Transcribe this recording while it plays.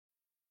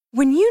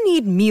When you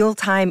need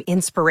mealtime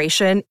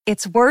inspiration,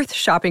 it's worth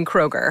shopping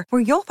Kroger,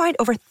 where you'll find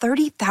over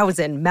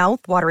 30,000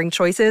 mouth-watering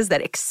choices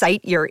that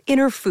excite your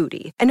inner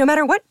foodie. And no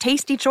matter what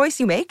tasty choice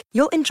you make,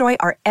 you'll enjoy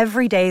our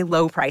everyday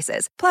low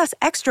prices, plus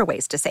extra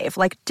ways to save,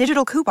 like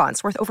digital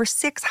coupons worth over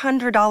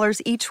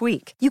 $600 each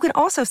week. You can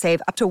also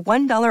save up to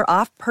 $1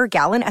 off per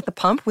gallon at the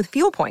pump with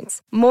fuel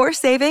points. More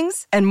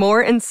savings and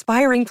more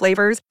inspiring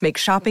flavors make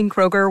shopping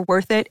Kroger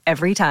worth it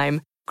every time.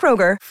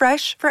 Kroger,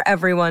 fresh for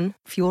everyone.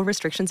 Fuel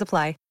restrictions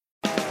apply.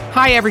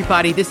 Hi,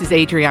 everybody. This is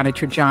Adriana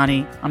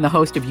Trajani. I'm the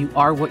host of You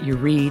Are What You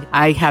Read.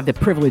 I have the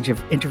privilege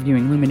of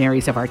interviewing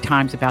luminaries of our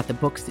times about the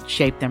books that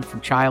shaped them from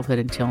childhood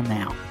until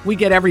now. We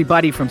get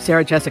everybody from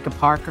Sarah Jessica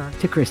Parker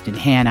to Kristen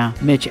Hanna,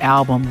 Mitch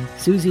Albom,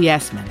 Susie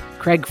Essman,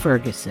 Craig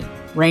Ferguson,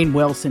 Rainn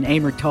Wilson,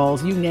 Amor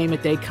Tolls, you name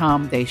it, they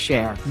come, they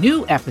share.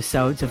 New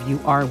episodes of You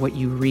Are What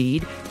You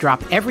Read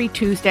drop every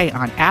Tuesday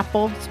on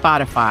Apple,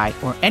 Spotify,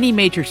 or any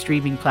major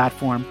streaming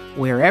platform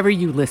wherever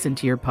you listen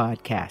to your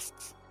podcasts.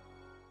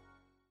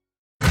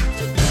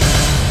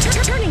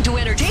 Turning to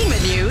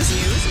entertainment news.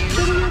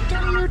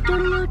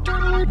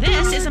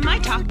 This is a My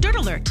Talk Dirt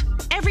Alert.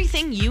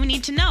 Everything you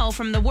need to know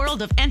from the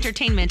world of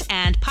entertainment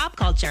and pop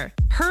culture.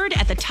 Heard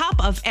at the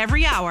top of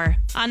every hour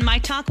on My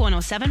Talk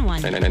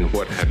 107.1. And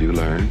what have you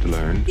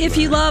learned? If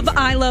you love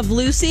I Love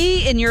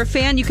Lucy and you're a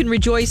fan, you can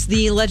rejoice.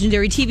 The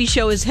legendary TV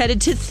show is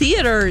headed to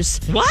theaters.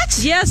 What?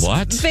 Yes.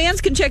 What?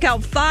 Fans can check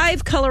out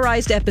 5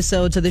 colorized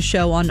episodes of the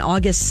show on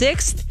August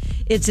 6th.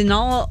 It's in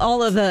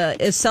all of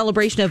a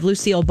celebration of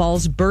Lucille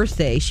Ball's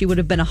birthday. She would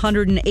have been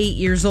 108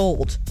 years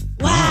old.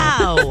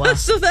 Wow.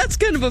 So that's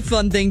kind of a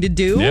fun thing to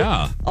do.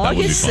 Yeah.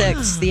 August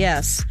 6th,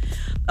 yes.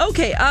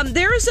 Okay,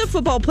 there is a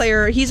football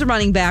player. He's a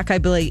running back, I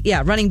believe.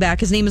 Yeah, running back.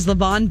 His name is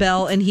Le'Veon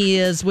Bell, and he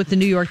is with the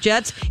New York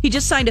Jets. He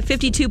just signed a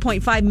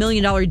 $52.5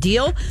 million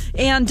deal,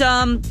 and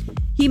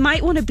he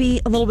might want to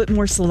be a little bit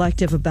more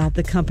selective about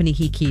the company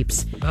he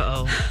keeps.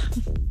 Uh-oh.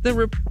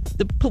 The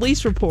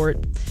police report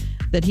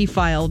that he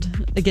filed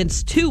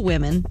against 2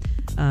 women.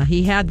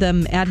 He had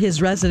them at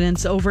his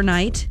residence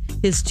overnight,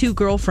 his 2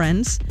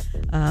 girlfriends.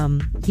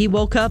 He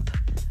woke up,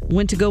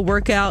 went to go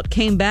work out,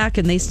 came back,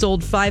 and they stole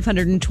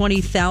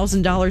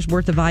 $520,000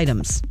 worth of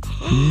items.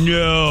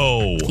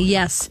 No.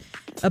 Yes.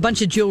 A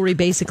bunch of jewelry,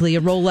 basically.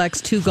 A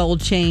Rolex, 2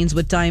 gold chains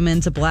with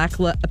diamonds, a Black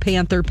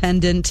Panther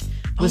pendant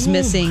was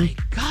missing. My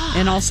God.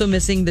 And also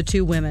missing the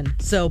 2 women.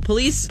 So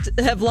police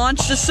have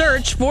launched a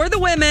search for the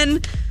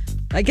women.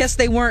 I guess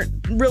they weren't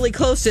really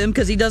close to him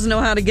because he doesn't know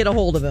how to get a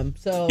hold of him.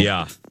 So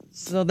Yeah.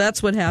 So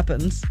that's what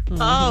happens.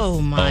 Oh,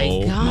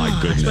 my God. My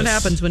goodness. That's what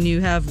happens when you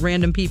have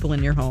random people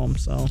in your home.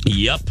 So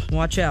Yep.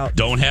 watch out.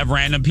 Don't have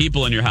random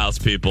people in your house,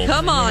 people.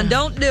 Come on,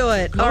 don't do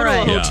it. Go All to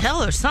right. a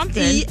hotel or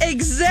something.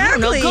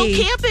 Exactly. Go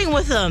camping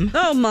with them.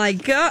 Oh, my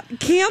God.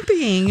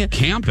 Camping.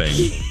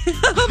 Camping.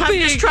 I'm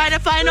just trying to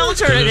find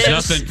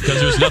alternatives.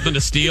 Because there's nothing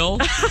to steal.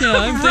 Yeah,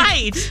 I'm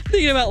Right.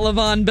 thinking about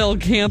Le'Veon Bell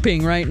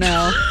camping right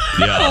now.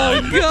 Yeah.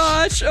 Oh,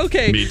 gosh.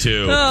 Okay. Me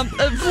too.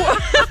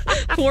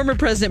 Former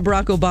President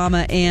Barack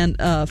Obama and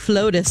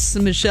FLOTUS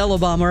Michelle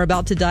Obama are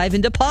about to dive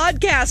into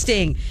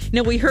podcasting. You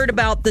know, we heard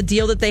about the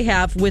deal that they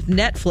have with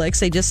Netflix.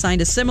 They just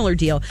signed a similar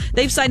deal.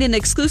 They've signed an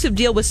exclusive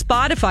deal with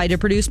Spotify to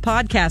produce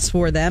podcasts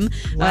for them.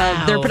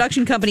 Wow. Their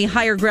production company,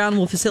 Higher Ground,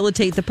 will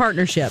facilitate the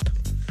partnership.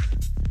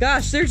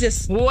 Gosh, they're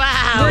just...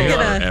 Wow. They We're are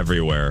gonna-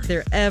 everywhere.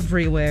 They're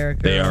everywhere.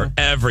 They girl. are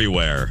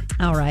everywhere.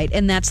 All right,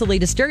 and that's the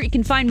latest dirt. You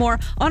can find more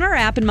on our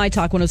app and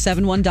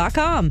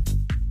mytalk1071.com.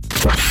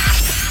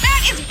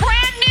 That is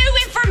brand new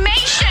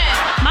information.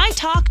 My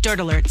Talk Dirt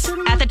Alerts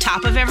at the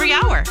top of every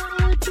hour.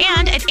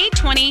 And at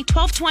 8:20,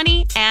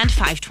 12:20, and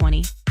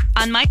 5:20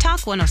 on My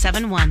Talk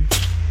 107.1.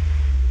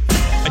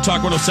 I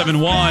Talk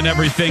 107.1,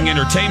 everything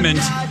entertainment.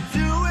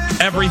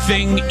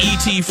 Everything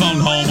ET phone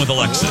home with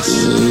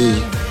Alexis.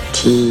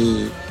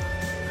 E.T.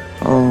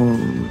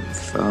 home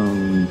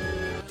phone.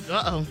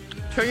 Uh-oh.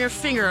 Turn your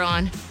finger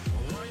on.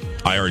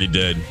 I already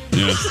did.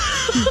 Yeah.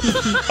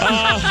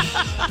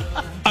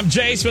 I'm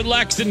Jace with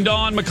Lex and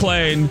Dawn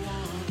McClain.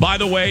 By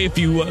the way, if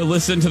you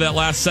listen to that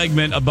last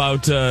segment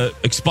about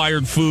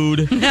expired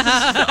food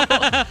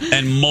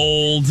and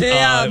mold.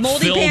 Yeah,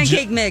 moldy Phil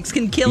pancake mix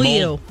can kill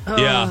you.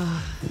 Yeah.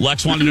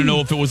 Lex wanted to know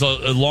if it was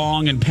a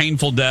long and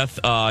painful death.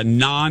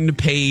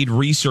 Non-paid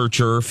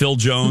researcher Phil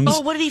Jones. Oh,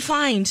 what did he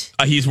find?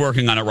 He's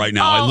working on it right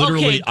now. Oh,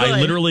 okay, I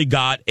good. literally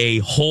got a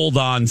hold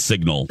on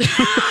signal.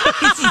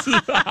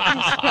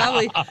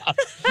 Probably.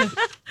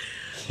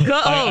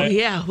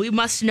 Yeah, we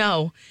must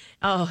know.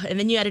 Oh, and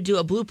then you had to do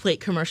a Blue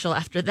Plate commercial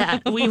after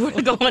that. We were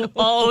going,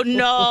 oh,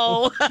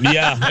 no.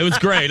 Yeah, it was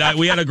great.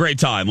 We had a great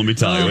time, let me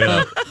tell you.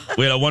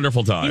 We had a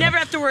wonderful time. You never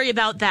have to worry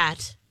about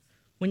that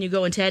when you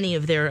go into any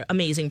of their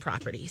amazing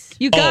properties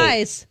You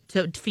guys,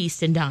 to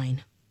feast and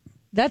dine.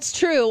 that's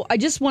true. I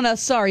just want to,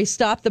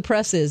 stop the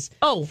presses.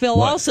 Oh. Phil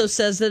What? also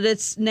says that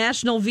it's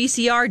National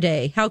VCR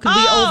Day. How could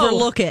we Oh.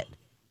 overlook it?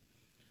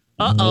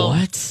 Uh-oh.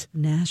 What?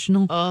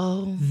 National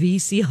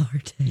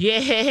VCR Day.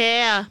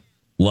 Yeah.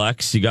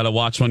 Lex, you got to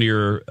watch one of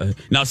your...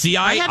 now, see,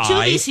 I have 2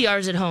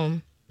 VCRs at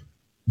home.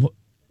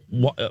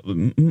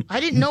 I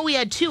didn't know we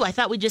had two. I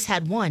thought we just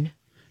had one.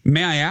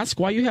 May I ask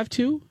why you have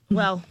two?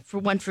 Well,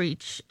 one for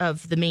each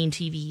of the main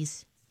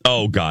TVs.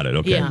 Oh, got it.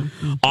 Okay. Yeah.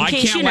 In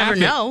case you never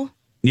know.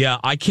 Yeah,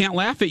 I can't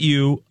laugh at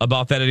you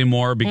about that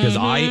anymore because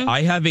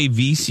I have a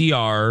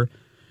VCR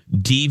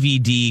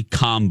DVD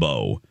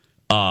combo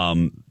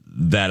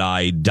that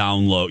I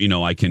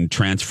download. I can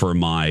transfer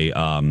my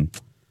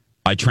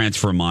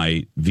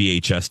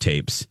VHS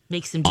tapes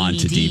Make some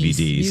onto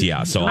DVDs.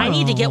 Yeah, so I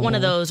need to get one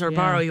of those or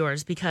borrow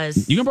yours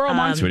because you can borrow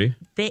mine, sweetie.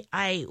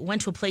 I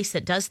went to a place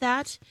that does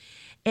that,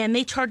 and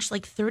they charged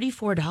like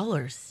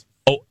 $34.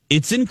 Oh,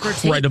 it's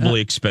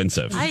incredibly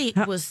expensive. I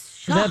was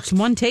shocked. That's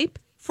one tape?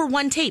 For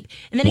one tape.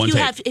 And then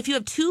if you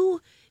have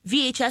two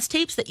VHS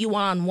tapes that you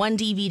want on one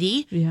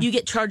DVD, you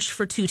get charged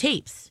for two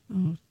tapes,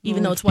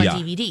 even though it's one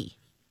DVD.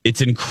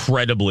 It's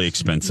incredibly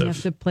expensive. You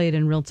have to play it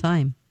in real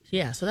time.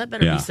 Yeah, so that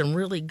better be some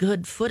really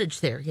good footage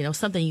there.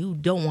 Something you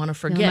don't want to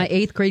forget. My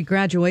 8th grade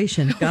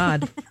graduation.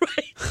 God.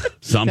 Right.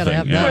 Something.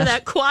 Or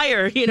that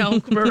choir,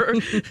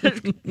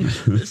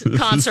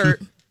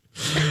 concert.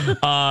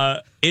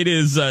 It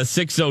is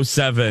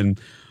 6:07.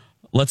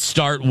 Let's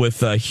start with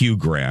Hugh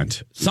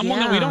Grant. Someone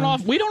that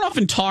we don't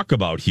often talk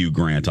about Hugh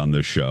Grant on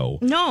this show.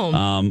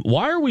 No.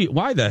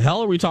 Why the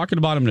hell are we talking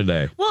about him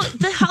today? Well,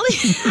 the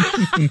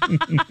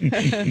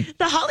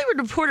Hollywood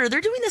Reporter,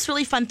 they're doing this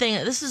really fun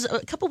thing. This is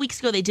a couple weeks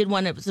ago. They did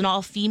one. It was an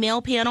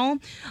all-female panel.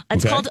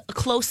 It's called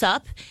Close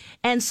Up.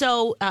 And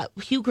so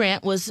Hugh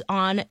Grant was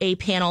on a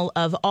panel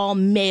of all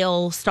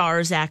male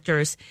stars,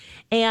 actors,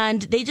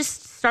 and they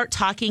just start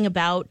talking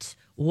about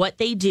what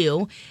they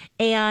do.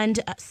 And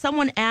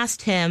someone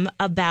asked him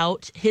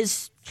about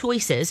his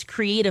choices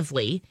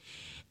creatively.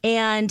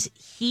 And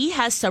he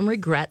has some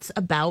regrets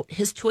about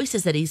his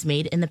choices that he's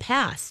made in the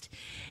past.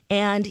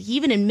 And he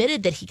even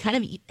admitted that he kind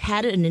of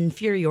had an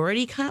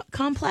inferiority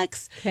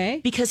complex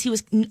because he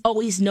was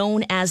always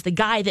known as the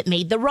guy that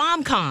made the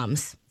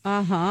rom-coms.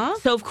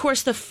 So, of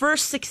course, the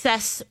first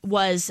success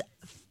was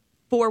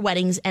 4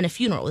 Weddings and a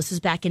Funeral. This is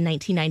back in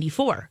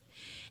 1994. And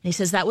he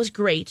says that was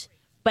great.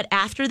 But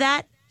after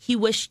that, he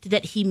wished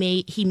that he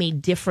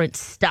made different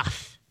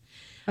stuff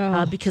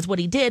because what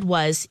he did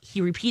was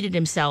he repeated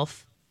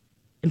himself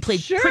and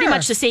played pretty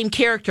much the same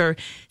character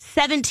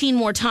 17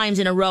 more times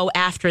in a row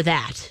after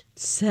that.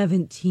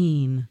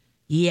 17.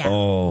 Yeah.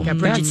 We got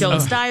Bridget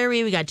Jones'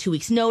 Diary. We got 2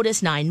 Weeks'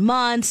 Notice, 9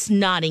 Months,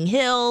 Notting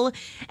Hill.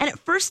 And at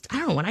first, I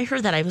don't know, when I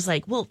heard that, I was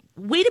like, well,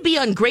 way to be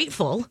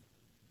ungrateful.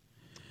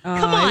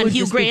 Come on,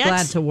 Hugh Grant. Be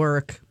glad to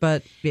work,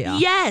 but yeah.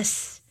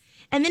 Yes.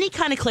 And then he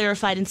kind of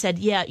clarified and said,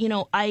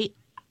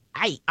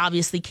 I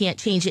obviously can't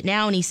change it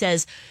now. And he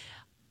says,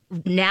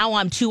 now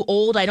I'm too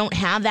old. I don't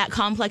have that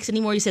complex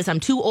anymore. He says, I'm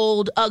too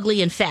old,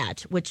 ugly, and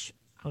fat, which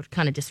I would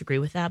kind of disagree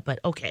with that, but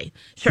okay,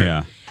 sure.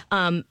 Yeah.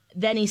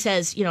 Then he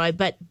says,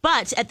 but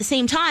at the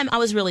same time, I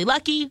was really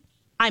lucky.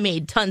 I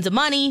made tons of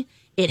money.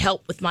 It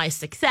helped with my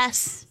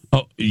success.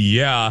 Oh,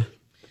 yeah.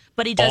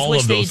 But he does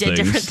wish that he did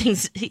different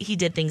things. He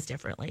did things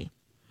differently.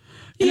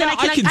 And then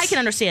I can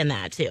understand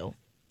that, too.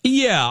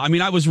 Yeah, I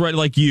mean, I was right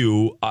like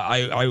you.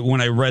 I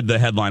when I read the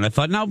headline, I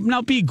thought,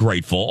 now be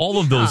grateful. All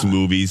of those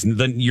movies,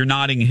 your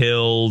Notting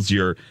Hills,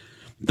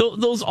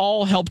 those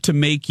all help to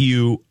make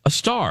you a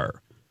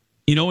star,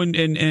 and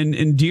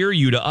endear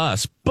you to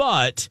us.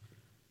 But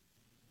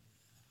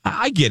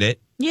I get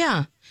it.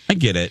 Yeah, I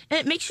get it. And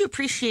it makes you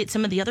appreciate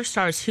some of the other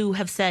stars who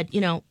have said,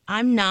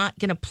 I'm not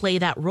going to play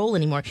that role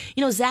anymore.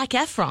 Zac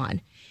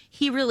Efron.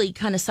 He really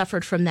kind of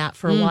suffered from that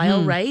for a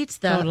while, right?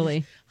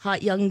 Totally.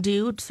 Hot young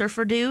dude,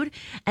 surfer dude.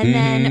 And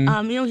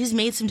then, he's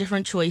made some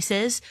different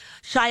choices.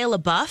 Shia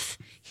LaBeouf,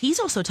 he's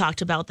also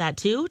talked about that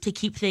too, to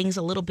keep things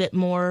a little bit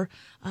more,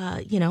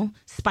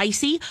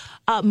 spicy.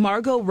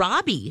 Margot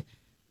Robbie,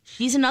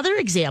 she's another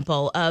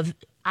example of,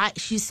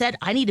 she said,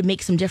 I need to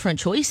make some different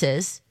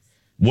choices.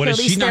 What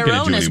is she not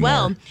going to do as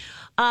anymore?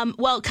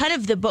 Well, kind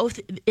of both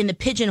in the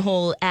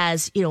pigeonhole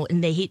as,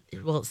 and they hate,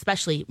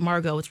 especially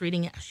Margot was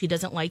reading, she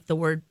doesn't like the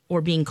word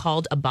or being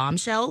called a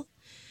bombshell.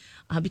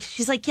 Because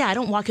she's like, I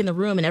don't walk in the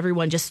room and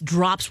everyone just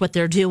drops what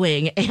they're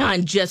doing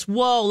and just,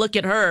 whoa, look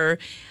at her.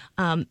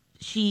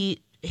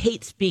 She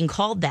hates being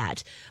called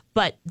that.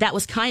 But that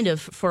was kind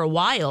of, for a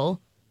while,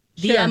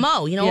 the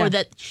MO, or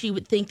that she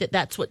would think that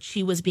that's what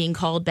she was being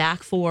called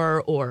back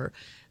for or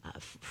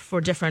for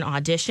different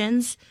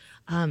auditions.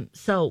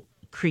 So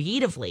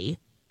creatively,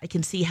 I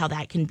can see how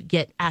that can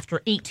get,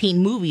 after 18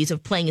 movies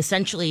of playing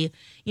essentially,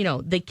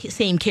 the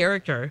same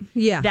character.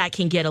 Yeah, that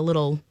can get a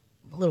little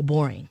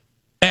boring.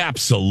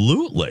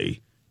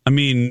 Absolutely. I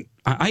mean,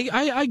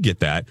 I get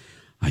that.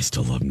 I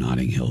still love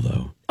Notting Hill,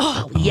 though.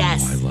 Oh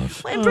yes, I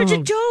love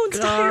Bridget Jones'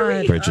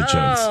 Diary. Bridget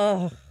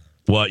Jones.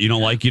 What, you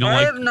don't like?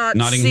 I have not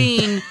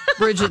seen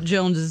Bridget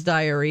Jones's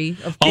Diary.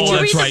 Of course.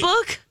 Did you read the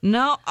book?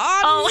 No.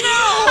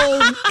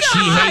 No. She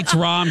hates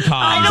rom-coms.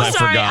 I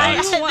forgot.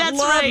 I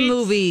love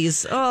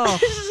movies. Oh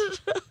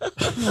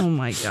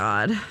my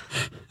God.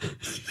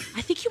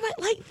 I think you might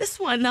like this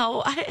one,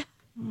 though. I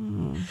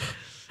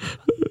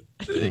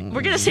think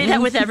We're going to say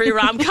that with every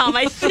rom-com,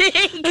 I think.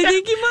 I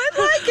think you might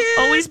like it.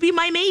 Always Be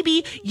My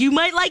Maybe. You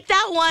might like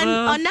that one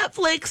on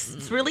Netflix.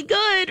 It's really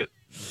good.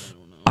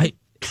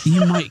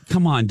 You might.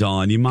 Come on,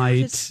 Dawn. You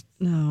might.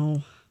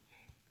 No.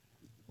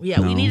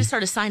 Yeah, No. we need to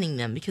start assigning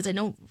them because I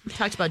know we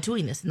talked about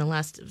doing this in the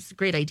last. It was a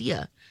great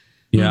idea.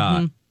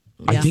 Yeah.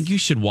 I Yeah. think you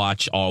should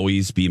watch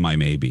Always Be My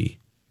Maybe.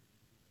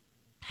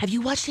 Have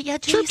you watched it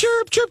yet, Chirp, Jace?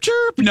 chirp, chirp,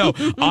 chirp. No,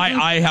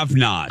 I have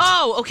not.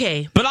 Oh,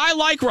 okay. But I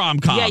like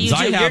rom-coms. Yeah, you do.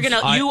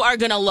 I You are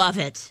gonna love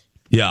it.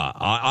 Yeah,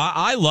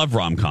 I love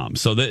rom-coms.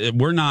 So that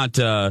we're not.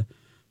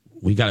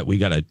 We got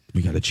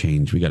to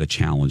change. We got to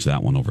challenge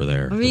that one over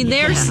there. I mean,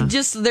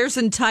 there's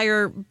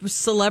entire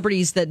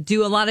celebrities that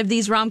do a lot of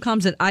these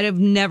rom-coms that I have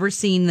never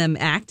seen them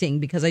acting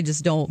because I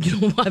just don't.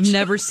 I've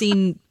never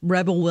seen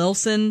Rebel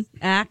Wilson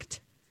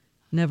act.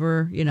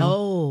 Never,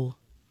 Oh,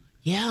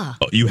 yeah.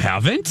 Oh, you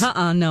haven't?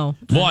 No.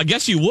 Well, I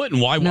guess you wouldn't.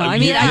 Why? No, I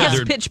mean, I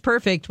guess Pitch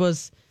Perfect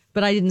was,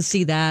 but I didn't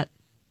see that.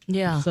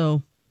 Yeah.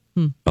 So.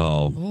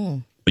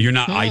 Oh. You're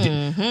not. I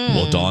did.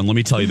 Well, Dawn, let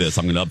me tell you this.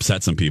 I'm going to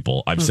upset some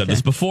people. I've said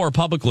this before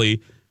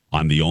publicly.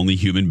 I'm the only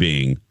human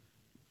being,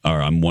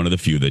 or I'm one of the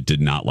few that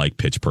did not like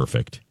Pitch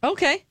Perfect.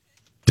 Okay.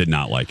 Did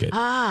not like it.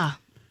 I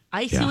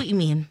see what you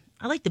mean.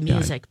 I like the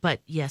music,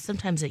 but yeah,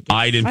 sometimes it gets...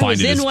 I didn't I find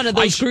was it. in one of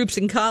those groups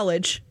in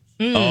college.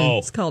 Oh,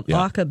 It's called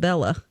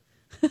Acapella.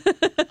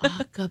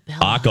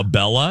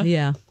 Acapella.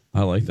 Yeah.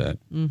 I like that.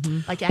 Like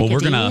Well, academia? we're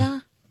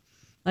gonna-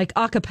 Like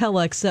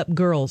acapella except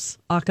girls.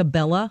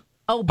 Acapella.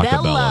 Oh,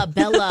 Bella.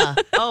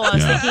 Oh, I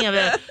was thinking of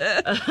it.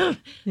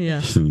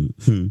 Yeah.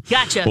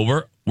 Gotcha.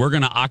 Well, we're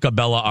gonna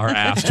acapella our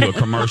ass to a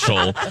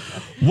commercial.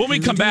 When we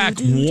come back,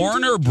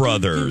 Warner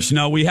Brothers.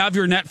 Now we have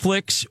your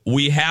Netflix,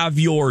 we have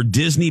your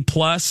Disney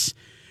Plus.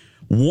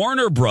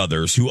 Warner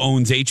Brothers, who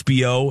owns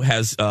HBO,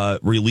 has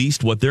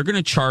released what they're going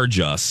to charge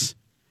us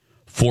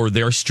for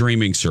their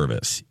streaming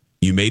service.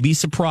 You may be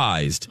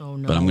surprised,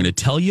 but I'm going to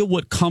tell you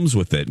what comes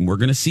with it, and we're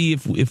going to see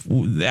if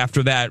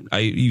after that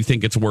you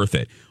think it's worth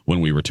it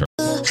when we return.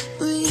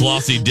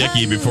 Flossie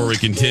Dickey, before we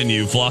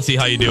continue. Flossie,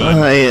 how you doing?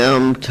 I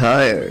am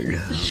tired.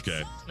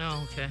 Okay.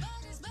 Oh, okay.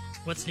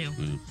 What's new?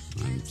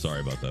 I'm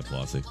sorry about that,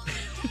 Flossie.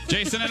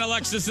 Jason and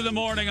Alexis in the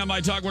morning on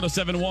My Talk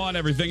 107.1,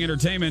 Everything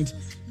Entertainment.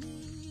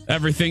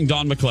 Everything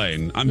Dawn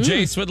McClain. I'm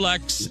Jace with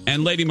Lex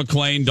and Lady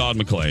McClain, Dawn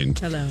McClain.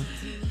 Hello.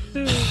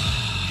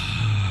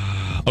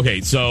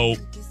 Okay, so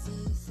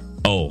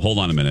hold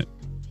on a minute.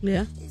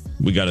 Yeah.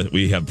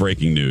 We have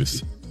breaking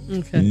news.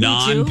 Okay.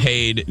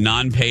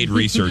 Non-paid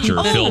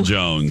researcher Phil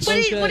Jones.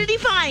 What did he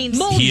find?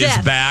 Mold He death.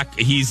 is back.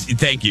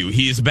 Thank you.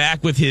 He is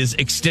back with his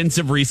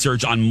extensive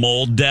research on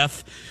mold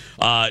death.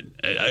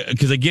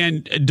 Because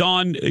again,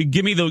 Dawn,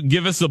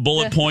 give us the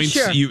bullet points.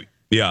 Sure.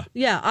 Yeah.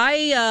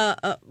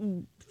 I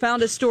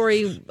found a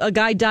story. A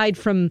guy died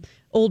from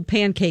old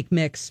pancake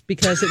mix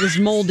because it was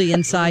moldy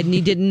inside, and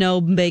he didn't know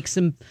makes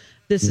him.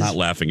 Not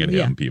laughing at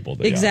him, people.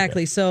 But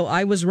exactly. Yeah, okay. So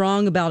I was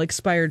wrong about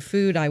expired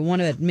food. I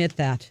want to admit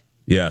that.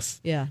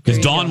 Yes. Yeah. Because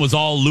Dawn was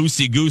all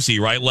loosey-goosey,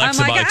 right, Lex,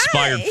 I'm like, about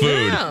expired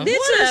food. Yeah.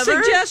 It's a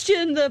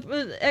suggestion,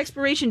 the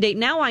expiration date.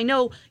 Now I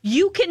know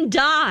you can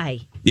die.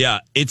 Yeah,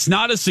 it's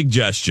not a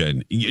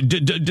suggestion.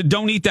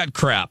 Don't eat that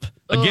crap.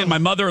 Again, my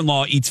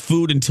mother-in-law eats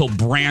food until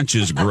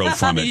branches grow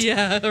from it.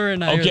 Yeah, her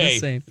and I are the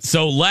same.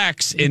 So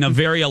Lex, in a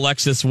very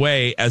Alexis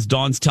way, as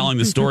Dawn's telling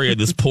the story of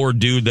this poor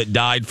dude that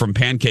died from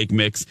pancake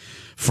mix,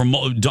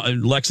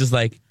 Lex is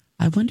like,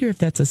 I wonder if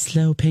that's a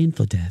slow,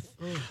 painful death.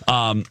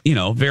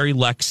 Very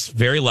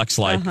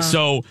Lex-like.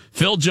 So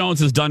Phil Jones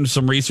has done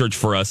some research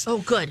for us. Oh,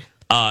 good.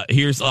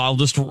 I'll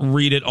just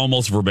read it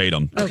almost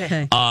verbatim.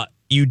 Okay.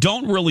 You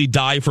don't really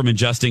die from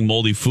ingesting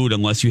moldy food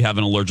unless you have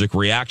an allergic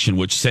reaction,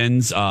 which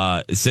sends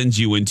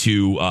you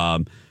into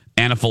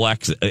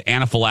anaphylaxis.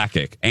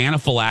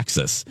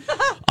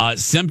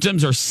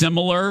 Symptoms are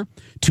similar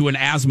to an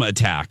asthma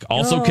attack.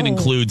 Also can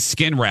include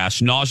skin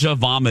rash, nausea,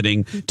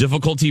 vomiting,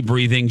 difficulty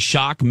breathing,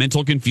 shock,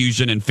 mental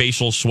confusion, and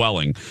facial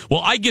swelling.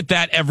 Well, I get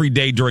that every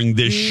day during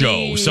this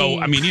show. So,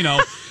 I mean, in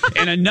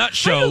a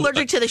nutshell. Are you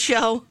allergic to the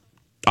show?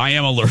 I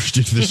am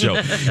allergic to the show.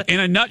 In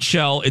a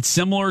nutshell, it's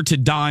similar to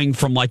dying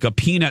from like a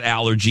peanut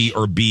allergy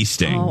or bee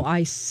sting. Oh,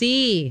 I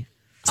see.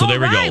 So there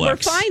we go,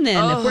 Lex. We're fine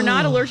then. If we're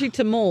not allergic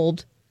to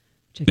mold.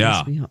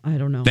 Yeah. I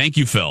don't know. Thank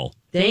you, Phil.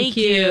 Thank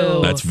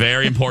you. That's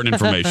very important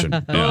information.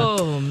 Yeah.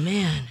 Oh,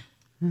 man.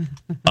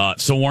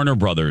 So Warner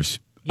Brothers,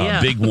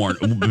 big Warner.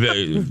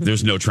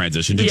 There's no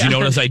transition. Did you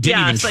notice I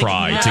didn't even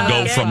try to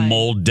go from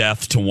mold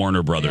death to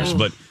Warner Brothers?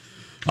 But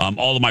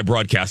all of my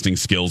broadcasting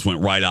skills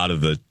went right out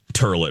of the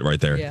turlet right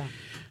there. Yeah.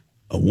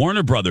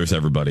 Warner Brothers,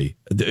 everybody,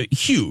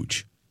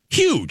 huge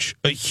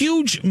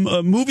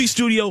movie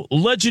studio,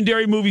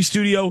 legendary movie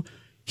studio,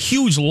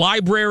 huge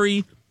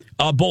library,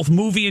 both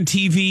movie and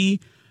TV,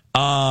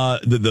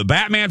 the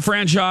Batman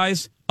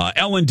franchise,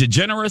 Ellen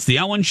DeGeneres, The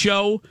Ellen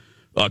Show,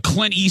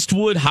 Clint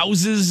Eastwood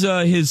houses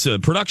his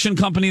production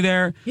company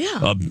there.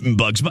 Yeah.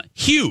 Bugs Bunny,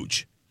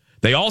 huge.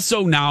 They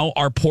also now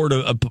are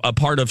a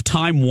part of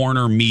Time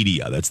Warner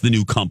Media. That's the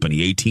new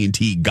company.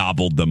 AT&T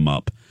gobbled them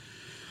up.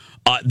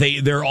 They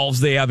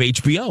have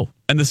HBO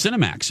and the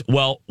Cinemax.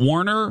 Well,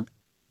 Warner,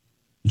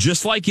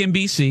 just like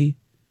NBC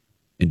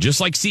and just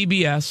like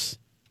CBS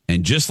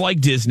and just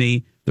like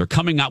Disney, they're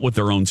coming out with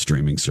their own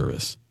streaming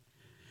service.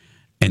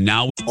 And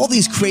now all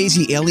these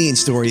crazy alien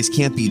stories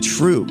can't be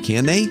true,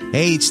 can they?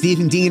 Hey, it's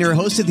Stephen Diener,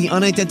 host of the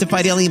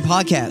Unidentified Alien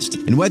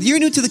Podcast. And whether you're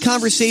new to the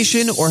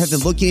conversation or have been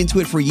looking into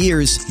it for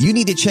years, you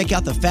need to check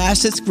out the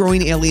fastest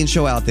growing alien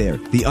show out there,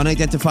 the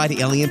Unidentified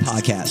Alien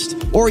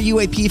Podcast, or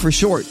UAP for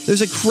short.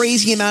 There's a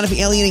crazy amount of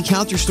alien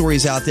encounter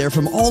stories out there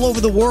from all over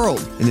the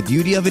world. And the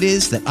beauty of it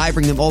is that I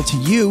bring them all to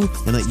you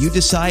and let you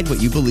decide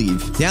what you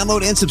believe.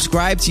 Download and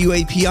subscribe to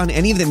UAP on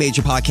any of the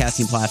major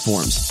podcasting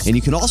platforms. And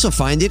you can also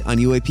find it on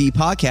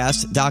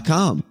UAPpodcast.com.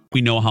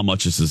 we know how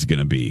much this is going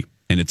to be,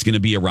 and it's going to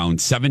be around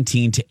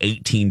 $17 to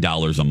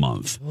 $18 a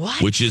month.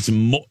 What? Which is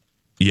more,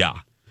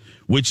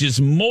 which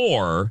is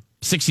more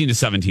 $16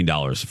 to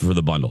 $17 for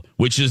the bundle,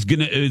 which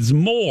is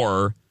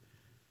more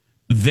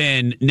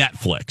than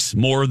Netflix,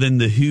 more than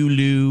the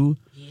Hulu,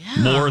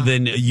 more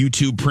than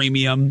YouTube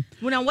Premium.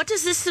 Well, now what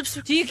does this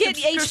Do you get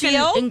subscription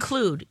HBO?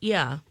 include?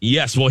 Yeah.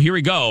 Yes. Well, here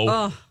we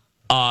go.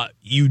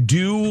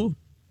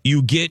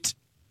 You get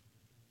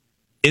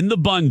in the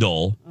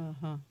bundle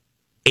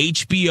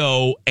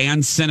HBO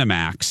and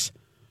Cinemax,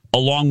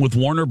 along with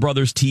Warner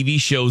Brothers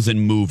TV shows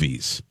and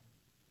movies.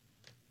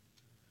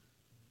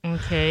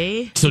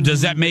 Okay. So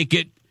does that make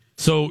it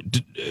so?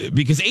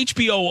 Because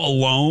HBO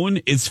alone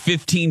is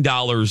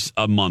 $15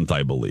 a month,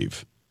 I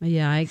believe.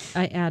 Yeah, I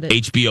added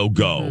HBO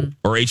Go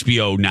or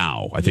HBO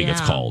Now, I think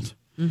it's called.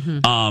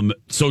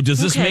 So does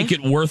this make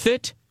it worth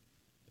it?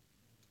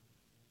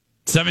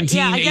 $17,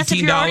 I guess $18?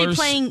 if you're already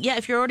paying,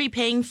 if you're already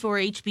paying for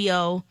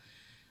HBO,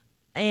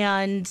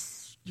 and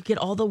you get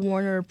all the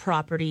Warner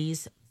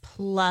properties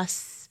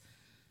plus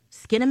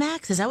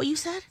Skinamax. Is that what you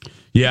said?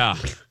 Yeah.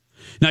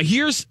 Now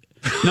here's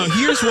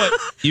what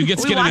you get.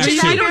 Skinamax We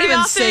too. don't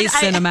even say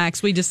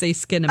Cinemax. We just say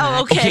Skinamax.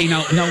 Oh, okay. Okay.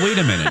 Now wait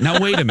a minute.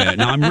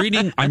 Now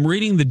I'm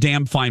reading the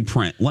damn fine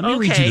print. Let me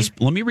read you this.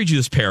 Let me read you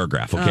this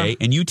paragraph, okay?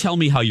 And you tell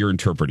me how you're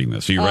interpreting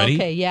this. Are you ready?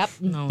 Okay. Yep.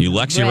 You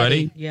Lex, you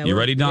ready? Yeah, you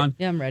ready, Don?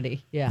 Yeah, I'm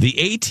ready. Yeah.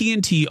 The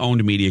AT&T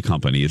owned media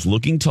company is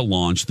looking to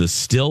launch the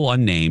still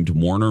unnamed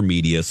Warner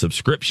Media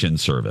subscription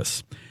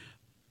service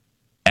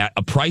at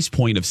a price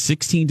point of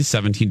 $16 to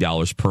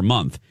 $17 per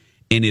month,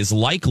 and is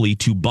likely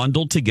to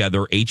bundle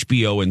together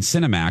HBO and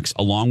Cinemax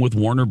along with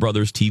Warner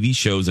Brothers TV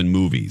shows and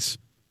movies.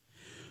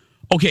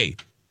 Okay,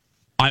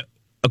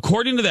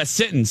 according to that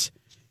sentence,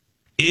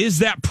 is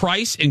that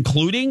price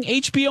including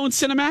HBO and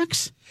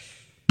Cinemax?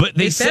 But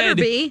they said better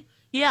be.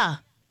 Yeah.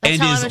 That's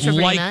how I'm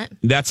interpreting that.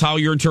 That's how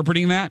you're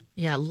interpreting that?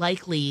 Yeah,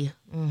 likely.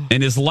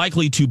 And is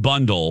likely to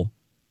bundle.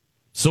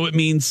 So it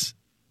means,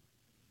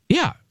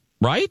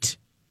 right?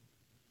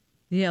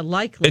 Yeah,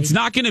 likely. It's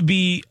not going to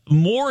be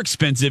more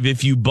expensive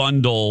if you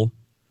bundle.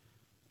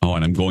 Oh,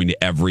 and I'm going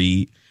to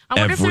every. I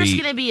wonder if there's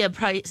going to be a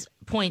price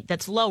point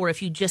that's lower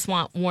if you just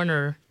want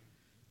Warner.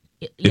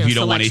 If you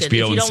don't want selection.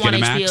 HBO if you don't want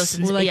and HBO,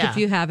 Cinemax? If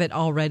you have it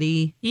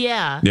already.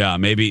 Yeah. Yeah,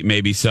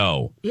 maybe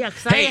so. Yeah,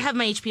 because I have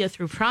my HBO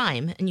through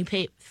Prime, and you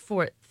pay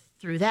for it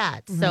through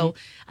that. Mm-hmm. So,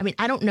 I mean,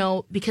 I don't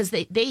know, because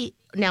they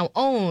now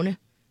own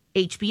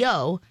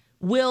HBO.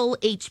 Will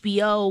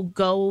HBO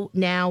Go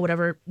now,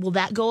 whatever, will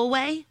that go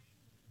away?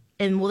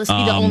 And will this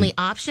be the only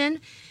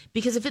option?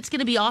 Because if it's going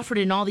to be offered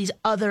in all these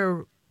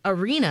other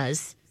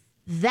arenas,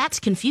 that's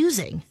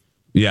confusing.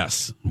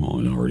 Yes. Well,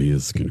 it already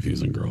is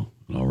confusing, girl.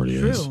 It already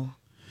is. True.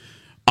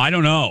 I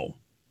don't know.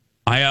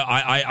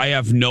 I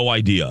have no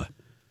idea.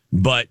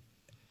 But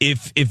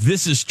if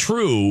this is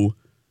true,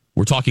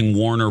 we're talking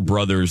Warner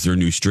Brothers, their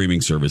new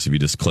streaming service, if you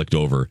just clicked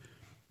over.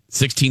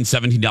 $16,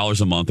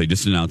 $17 a month. They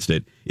just announced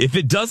it. If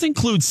it does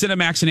include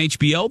Cinemax and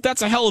HBO,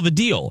 that's a hell of a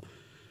deal.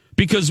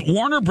 Because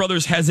Warner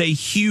Brothers has a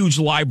huge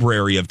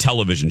library of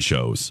television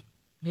shows.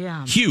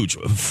 Yeah. Huge.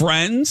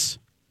 Friends.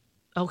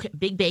 Okay.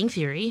 Big Bang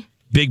Theory.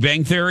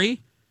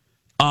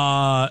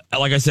 Like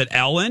I said,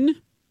 Ellen.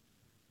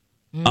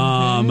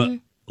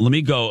 Let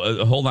me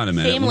go. Hold on a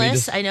minute.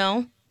 Shameless, I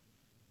know.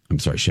 I'm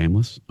sorry,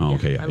 Shameless? Oh,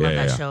 okay. Yeah, I love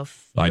that show.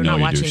 I know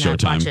you do. Showtime.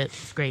 Showtime. Watch it.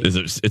 It's great.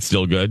 It's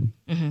still good?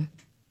 Mm-hmm.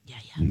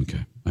 Yeah.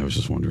 Okay. I was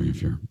just wondering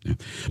if you're... Yeah.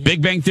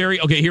 Big Bang Theory.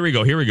 Okay, here we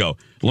go.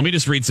 Let me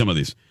just read some of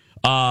these.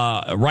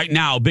 Right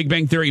now, Big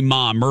Bang Theory,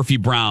 Mom, Murphy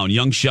Brown,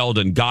 Young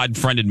Sheldon, God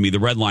Friended Me, The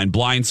Red Line,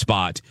 Blind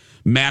Spot,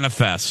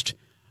 Manifest.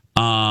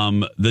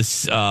 Let's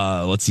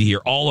see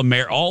here. All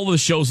the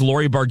shows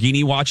Lori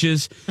Barghini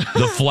watches,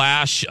 The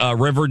Flash,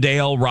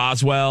 Riverdale,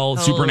 Roswell,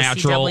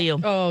 Supernatural,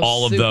 CW.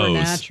 all of those.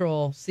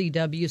 Supernatural,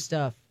 CW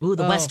stuff. Ooh,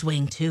 The West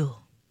Wing too.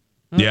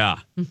 Yeah.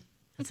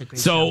 That's a great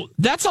So show.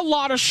 that's a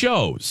lot of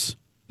shows.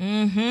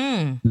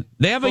 Mm-hmm.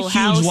 They have Full a huge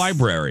House.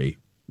 library.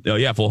 Oh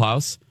yeah, Full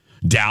House,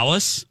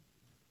 Dallas,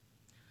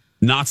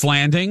 Knots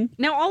Landing.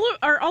 Now,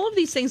 are all of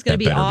these things going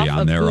to That be better off be on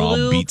of there.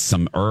 Hulu? I'll beat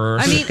some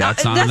earth. I mean,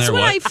 that's on that's there.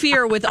 what I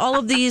fear with all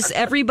of these.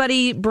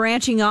 Everybody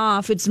branching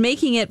off. It's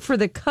making it for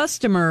the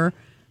customer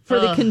for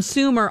the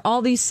consumer,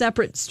 all these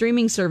separate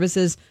streaming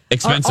services.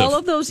 Expensive. All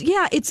of those,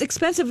 it's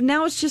expensive.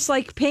 Now it's just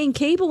like paying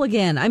cable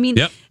again. I mean,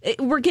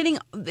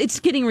 it's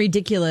getting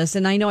ridiculous.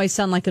 And I know I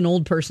sound like an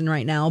old person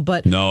right now,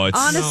 but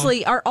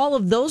honestly, are all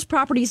of those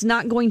properties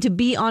not going to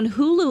be on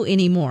Hulu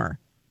anymore?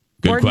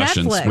 Good or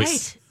questions.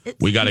 Netflix?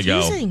 We got to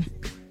go.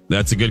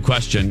 That's a good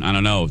question. I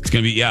don't know. It's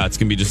gonna be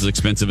just as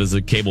expensive as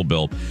a cable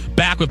bill.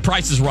 Back with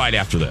Price is Right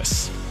after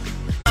this.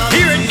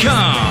 Here it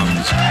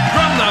comes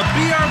from the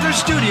B. Arthur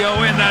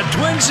Studio in the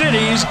Twin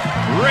Cities,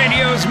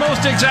 radio's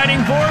most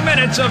exciting 4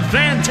 minutes of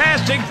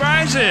fantastic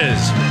prizes.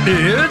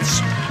 It's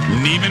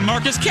Neiman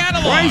Marcus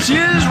Catalog. Price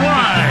is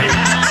Right.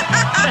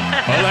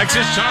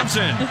 Alexis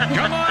Thompson,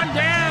 come on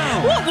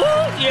down.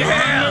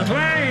 Yeah. On the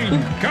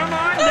plane, come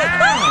on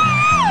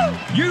down.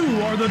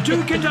 You are the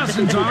 2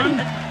 contestants on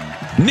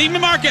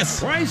Neiman Marcus.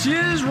 Price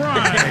is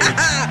Right.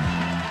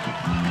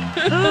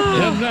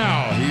 And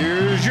now,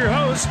 here's your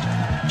host,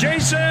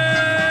 Jason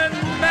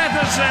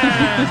Matheson.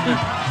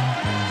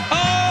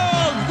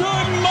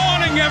 Good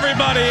morning,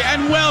 everybody,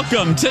 and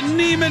welcome to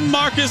Neiman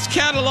Marcus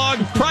Catalog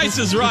Price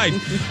is Right,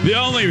 the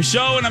only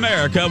show in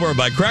America where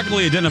by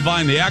correctly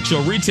identifying the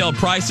actual retail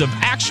price of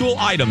actual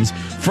items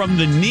from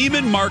the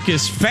Neiman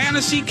Marcus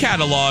Fantasy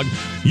Catalog,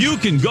 you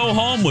can go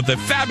home with a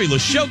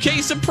fabulous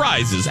showcase of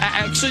prizes.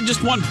 Actually,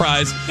 just one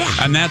prize,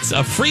 and that's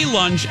a free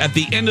lunch at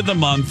the end of the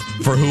month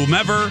for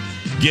whomever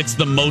gets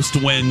the most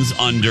wins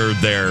under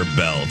their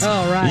belt.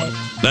 All right.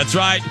 That's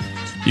right.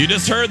 You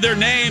just heard their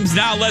names.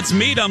 Now let's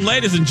meet them.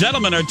 Ladies and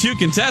gentlemen, our 2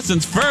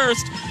 contestants.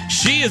 First,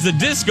 she is a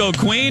disco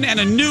queen and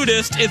a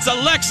nudist. It's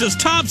Alexis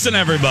Thompson,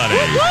 everybody.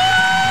 Woo!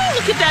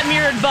 Look at that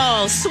mirrored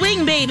ball.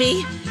 Swing,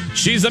 baby.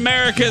 She's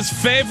America's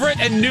favorite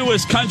and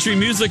newest country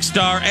music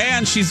star,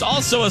 and she's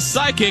also a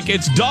psychic.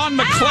 It's Dawn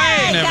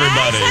McClain,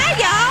 everybody. Hey,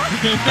 y'all.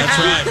 That's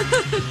right.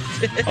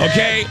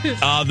 Okay,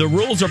 the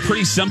rules are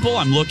pretty simple.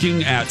 I'm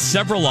looking at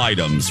several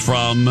items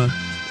from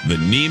the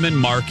Neiman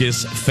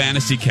Marcus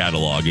Fantasy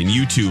Catalog, and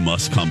you two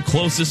must come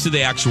closest to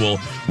the actual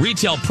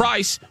retail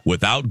price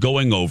without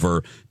going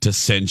over to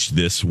cinch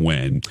this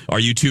win. Are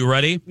you two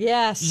ready?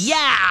 Yes.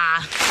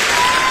 Yeah.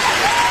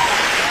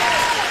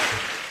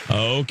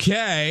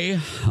 Okay.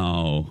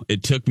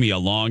 It took me a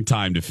long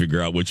time to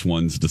figure out which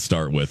ones to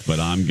start with, but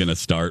I'm going to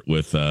start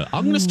with, Now,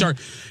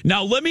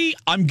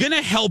 I'm going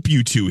to help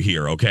you two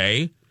here,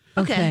 okay?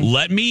 Okay.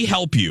 Let me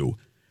help you.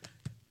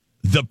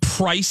 The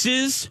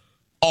prices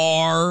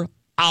are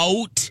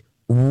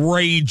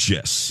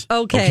outrageous.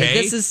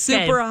 Okay. This is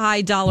super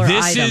high dollar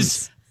items. This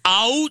is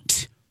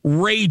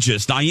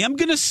outrageous. Now, I am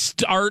going to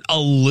start a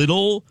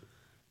little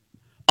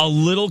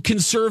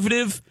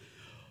conservative,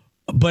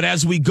 but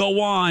as we go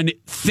on,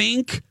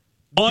 think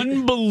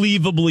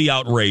unbelievably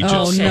outrageous.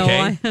 Oh, no,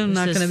 okay? I'm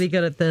not going to be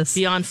good at this.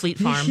 Beyond Fleet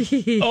Farm.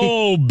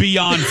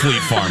 Beyond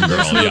Fleet Farm,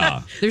 girl,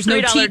 yeah. There's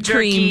no teat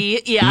cream.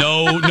 Yeah.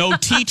 No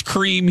teat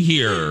cream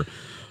here.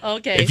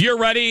 Okay. If you're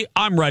ready,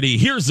 I'm ready.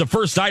 Here's the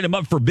first item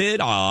up for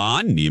bid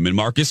on Neiman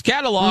Marcus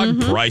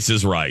Catalog. Price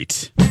is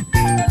Right.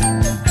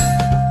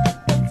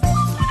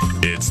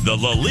 It's the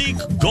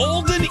Lalique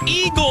Golden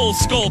Eagle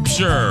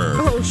sculpture.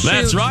 Oh, shoot.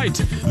 That's right.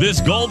 This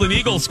Golden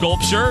Eagle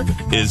sculpture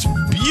is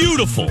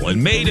beautiful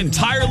and made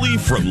entirely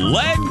from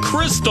lead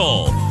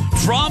crystal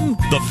from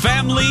the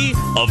family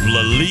of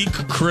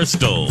Lalique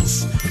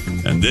crystals.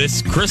 And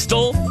this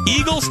crystal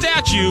eagle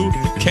statue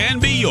can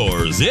be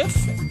yours if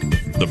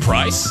the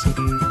price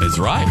is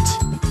right.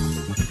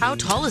 How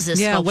tall is this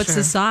Yeah, sculpture? what's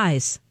the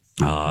size?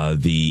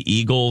 The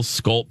eagle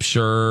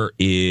sculpture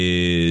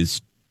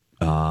is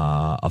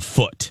a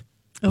foot.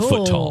 A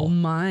foot tall. Oh,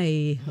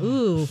 my.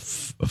 Ooh.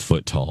 A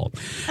foot tall.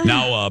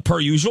 Now,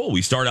 per usual,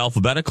 we start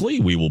alphabetically.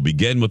 We will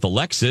begin with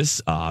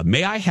Alexis.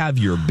 May I have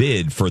your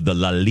bid for the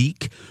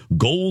Lalique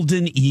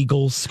Golden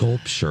Eagle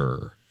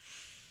sculpture?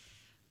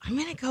 I'm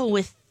going to go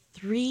with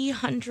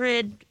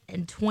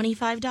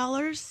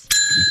 $325.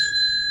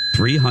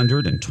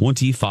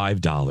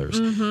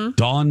 $325.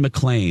 Dawn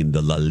McClain,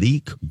 the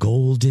Lalique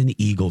Golden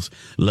Eagles.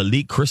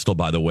 Lalique crystal,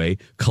 by the way,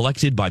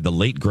 collected by the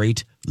late,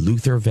 great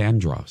Luther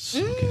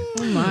Vandross. Okay.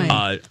 Oh,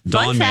 my.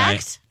 Dawn,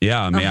 fact. may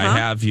I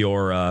have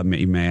your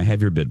may I have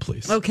your bid,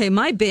 please? Okay,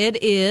 my bid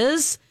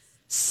is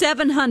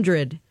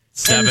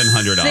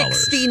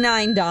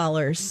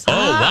 $769. Oh,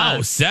 wow.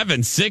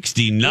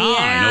 $769.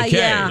 Yeah, okay.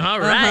 yeah. All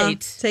right.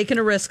 Taking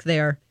a risk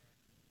there.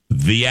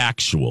 The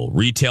actual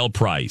retail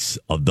price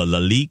of the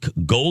Lalique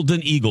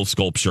Golden Eagle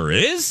sculpture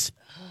is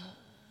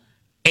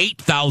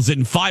 $8,500,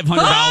 and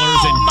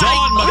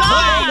Dawn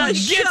McClain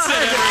gets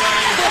it,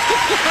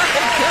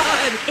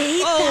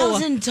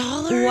 everybody.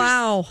 $8,000?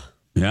 Wow.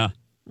 Yeah.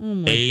 Oh,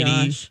 my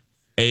gosh.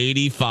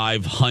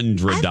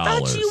 $8,500. I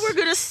thought you were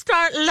going to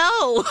start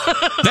low.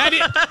 That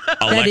is,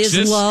 Alexis,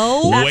 is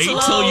low? Wait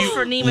That's till low you,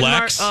 for Neiman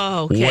Lex.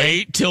 okay.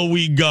 Wait till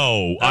we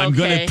go. I'm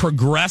going to Okay.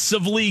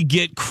 progressively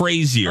get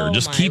crazier. Oh,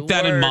 Just my keep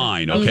that in word.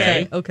 mind,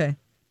 okay? Okay.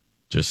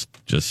 Just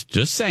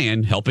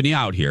saying, helping you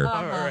out here.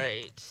 All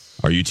right.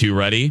 Are you two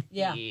ready?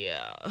 Yeah.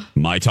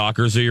 My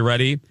talkers, are you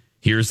ready?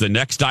 Here's the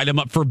next item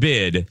up for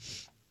bid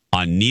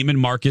on Neiman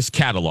Marcus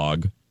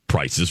Catalog.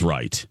 Price is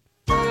Right.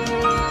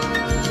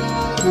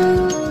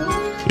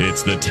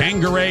 It's the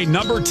Tanqueray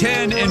number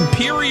 10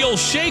 Imperial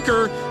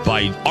Shaker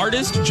by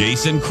artist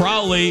Jason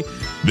Crowley.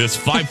 This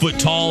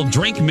 5-foot-tall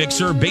drink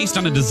mixer based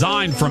on a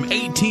design from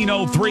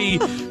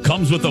 1803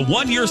 comes with a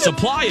 1-year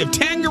supply of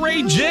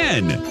Tanqueray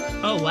gin.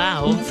 Oh,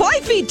 wow.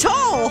 5 feet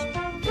tall.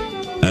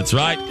 That's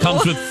right.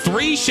 Comes with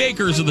 3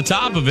 shakers at the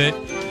top of it.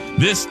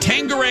 This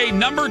Tanqueray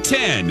number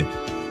 10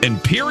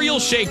 Imperial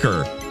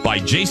Shaker by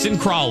Jason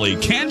Crowley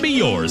can be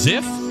yours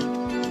if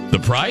the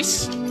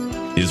price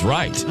is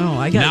right. Oh,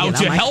 I got to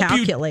get out my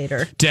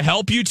calculator. To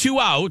help you two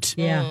out,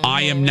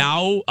 I am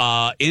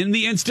now in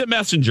the instant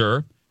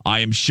messenger.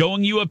 I am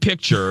showing you a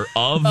picture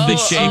of the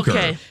shaker.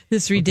 Okay.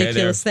 This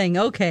ridiculous thing.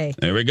 Okay.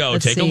 There we go.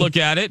 Let's Take see. a look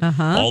at it.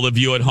 All of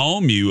you at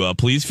home, you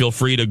please feel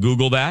free to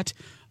Google that.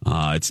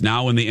 It's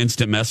now in the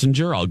instant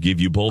messenger. I'll give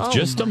you both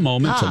just a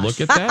moment to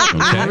look at that.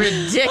 Okay.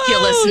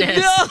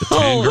 Ridiculousness. The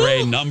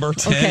Tanqueray number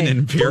 10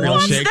 Imperial Who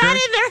wants Shaker. that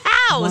in their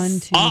house? 1, 2,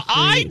 3,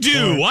 I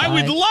do. 4, I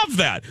would 5. love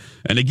that.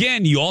 And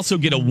again, you also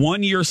get a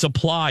 1-year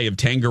supply of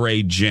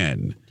Tanqueray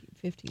gin.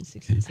 15,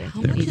 16, 17,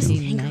 How much is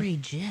 18, Tanqueray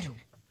gin?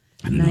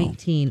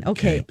 19.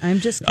 Okay.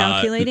 I'm just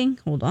calculating.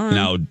 Hold on.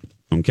 Now,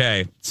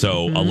 okay.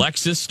 So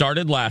Alexis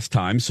started last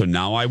time, so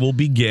now I will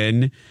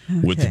begin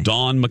with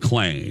Dawn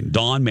McClain.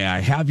 Dawn, may I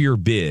have your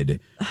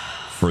bid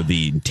for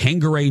the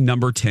Tanqueray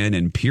number 10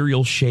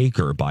 Imperial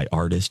Shaker by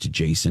artist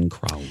Jason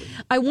Crowley?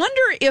 I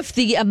wonder if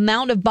the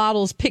amount of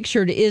bottles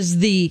pictured is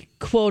the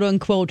quote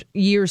unquote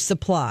year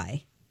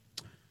supply.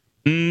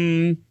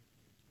 Because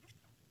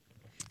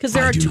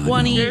there are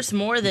 20. There's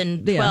more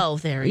than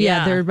 12 there.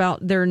 Yeah. There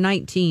are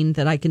 19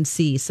 that I can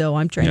see. So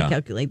I'm trying to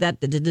calculate that.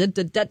 3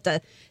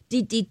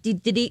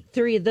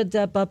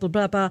 blah blah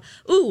blah blah.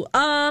 Ooh,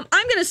 I'm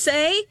gonna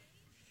say.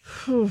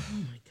 Oh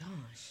my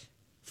gosh.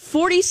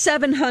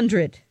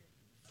 $4,700.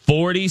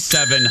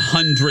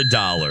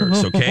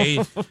 $4,700.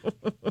 Okay.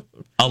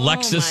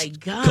 Alexis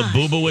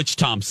Kabubowicz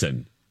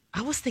Thompson.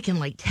 I was thinking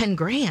like 10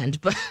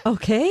 grand, but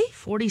okay.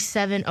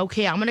 47.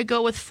 Okay, I'm gonna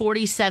go with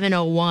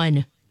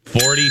 4701.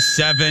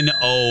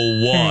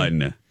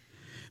 4701. Okay.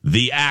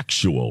 The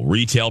actual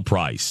retail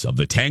price of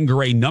the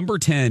Tanqueray number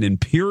 10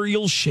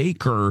 Imperial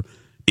Shaker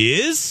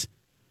is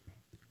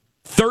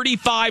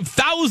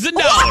 $35,000.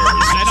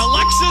 And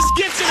Alexis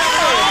gets it.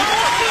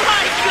 Oh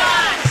my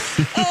gosh.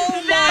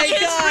 Oh my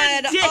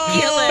God.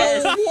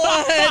 Ridiculous. Oh,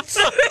 what?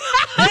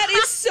 That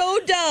is so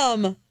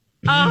dumb.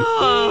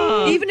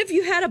 Even if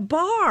you had a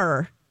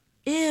bar.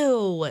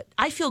 Ew.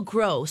 I feel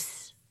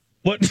gross.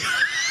 What?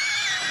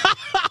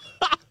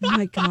 Oh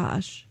my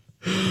gosh.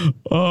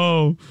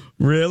 Oh,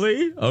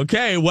 really?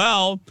 Okay,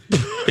 well,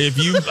 if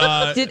you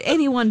did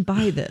anyone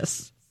buy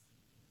this?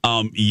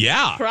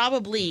 Yeah.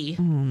 Probably.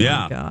 Oh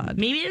my God.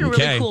 Maybe in a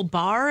really cool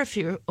bar if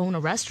you own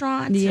a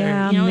restaurant.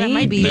 Yeah, or, that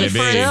might be maybe.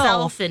 for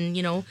itself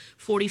in,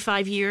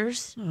 45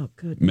 years. Oh,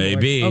 good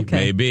Maybe. Lord.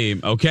 Okay.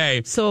 Maybe.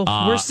 Okay. So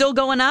we're still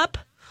going up?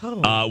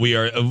 We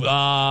are,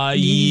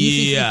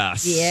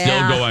 yes,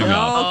 still going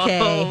up. Okay.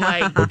 Oh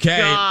my Okay,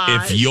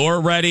 gosh. if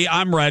you're ready,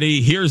 I'm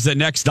ready. Here's the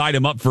next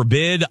item up for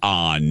bid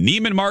on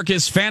Neiman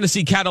Marcus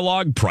Fantasy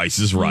Catalog Price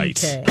is Right.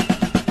 Okay.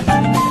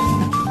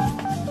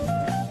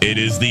 It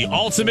is the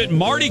ultimate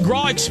Mardi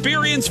Gras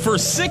experience for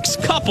 6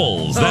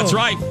 couples. That's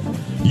right.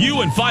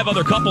 You and 5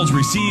 other couples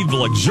receive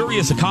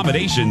luxurious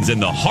accommodations in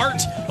the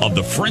heart of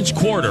the French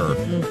Quarter.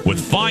 With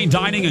fine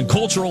dining and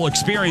cultural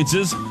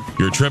experiences,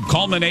 your trip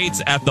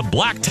culminates at the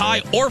Black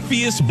Tie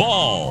Orpheus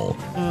Ball.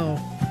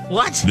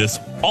 What? This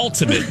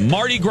ultimate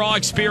Mardi Gras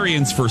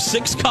experience for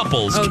 6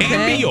 couples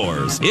can be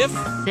yours if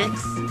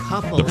 6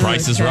 couples. the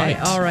price is right.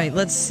 All right,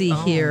 let's see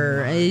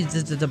here.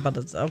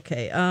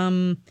 Okay.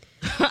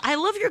 I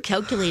love your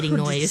calculating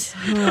noise.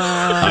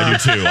 I do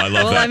too. I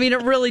love that. I mean,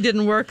 it really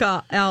didn't work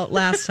out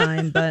last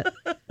time, but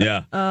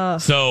yeah.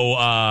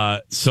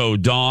 So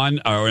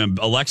Dawn or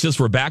Alexis,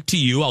 we're back to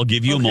you. I'll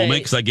give you a moment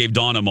because I gave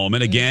Dawn a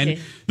moment. Again,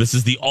 this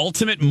is the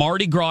ultimate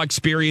Mardi Gras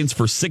experience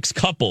for 6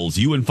 couples.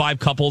 You and 5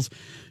 couples,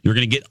 you're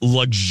going to get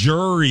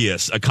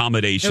luxurious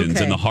accommodations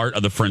in the heart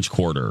of the French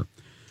Quarter.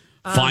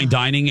 Fine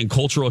dining and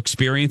cultural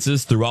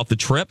experiences throughout the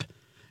trip,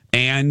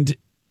 and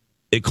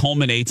it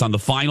culminates on the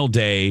final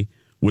day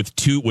with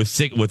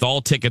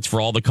all tickets for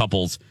all the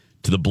couples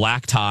to the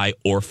Black Tie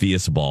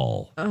Orpheus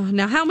Ball.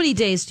 Now, how many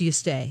days do you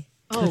stay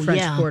in the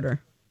French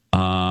Quarter?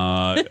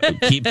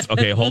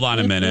 Okay, hold on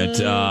a minute.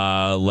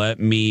 Let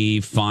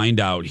me find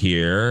out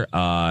here.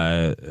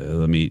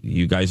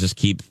 You guys just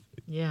keep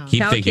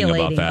thinking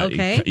about that.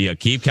 Okay. Yeah,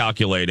 keep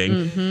calculating.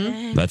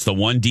 Mm-hmm. That's the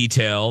one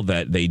detail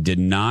that they did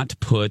not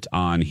put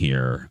on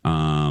here.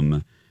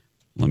 Let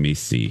me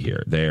see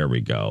here. There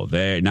we go.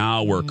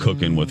 Now we're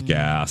cooking with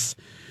gas.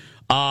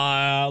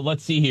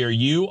 Let's see here.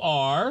 You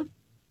are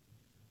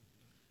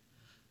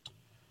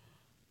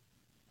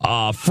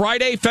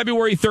Friday,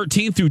 February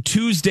 13th through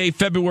Tuesday,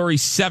 February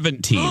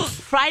 17th.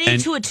 Friday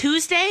to a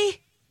Tuesday?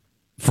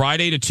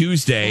 Friday to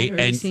Tuesday,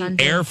 and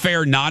Sunday.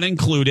 Airfare not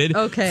included.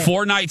 Okay.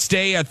 4-night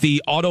stay at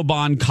the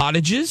Audubon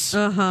Cottages.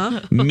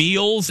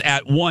 Meals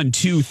at 1,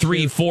 2,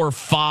 3, 4,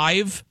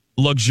 5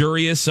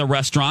 luxurious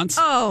restaurants.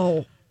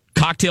 Oh.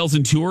 Cocktails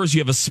and tours.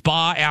 You have a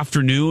spa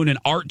afternoon, an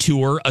art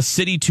tour, a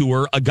city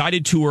tour, a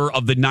guided tour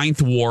of the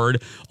 9th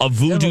Ward, a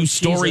voodoo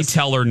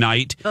storyteller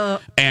night,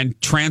 and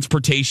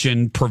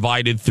transportation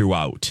provided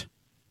throughout.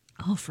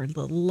 Oh, for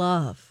the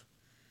love.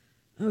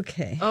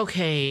 Okay. Oh.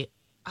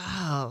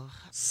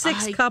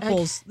 6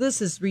 couples.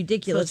 This is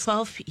ridiculous. So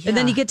 12, yeah. And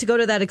then you get to go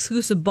to that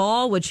exclusive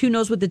ball, which who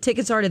knows what the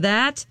tickets are to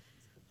that.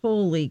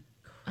 Holy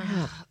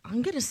crap.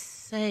 I'm going to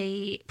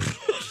say...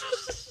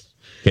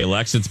 Okay,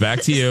 Lex, it's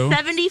back to you.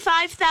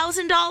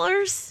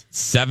 $75,000?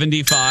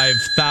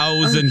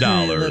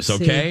 $75,000,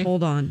 okay?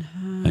 Hold on.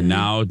 And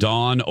now,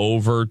 Dawn,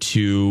 over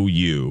to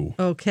you.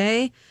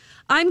 Okay.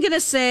 I'm going to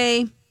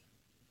say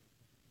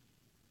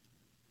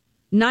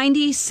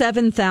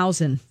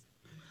 $97,000.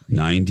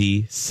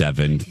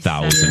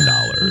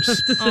 $97,000.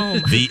 Oh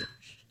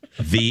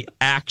The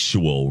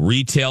actual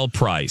retail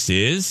price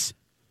is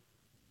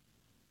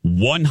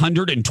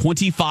 $125,000. And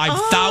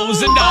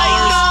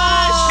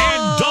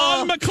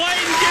Dawn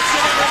McClain gets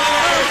it,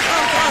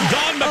 everybody.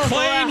 Dawn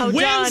McClain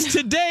wins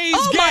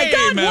today's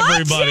game,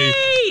 everybody.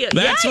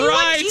 That's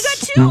right. You got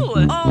 2.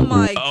 Oh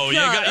my God. Oh, you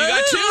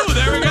got 2.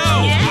 There we go.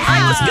 Yeah.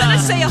 I was gonna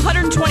say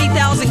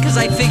 120,000 because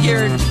I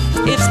figured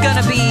it's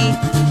gonna be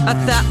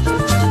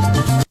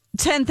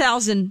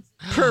 10,000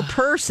 per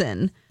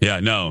person. Yeah,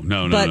 no.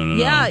 But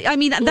yeah, I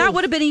mean that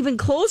would have been even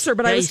closer.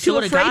 But I was too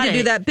afraid to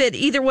do that bit.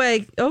 Either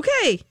way,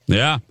 okay.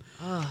 Yeah.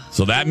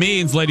 So that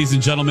means, ladies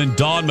and gentlemen,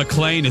 Dawn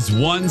McClain is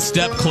one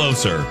step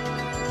closer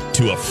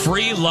to a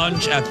free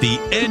lunch at the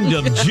end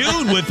of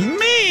June with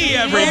me,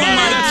 everybody.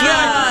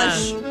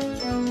 That's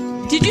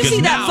right. Did you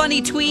see that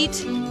funny tweet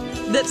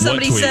that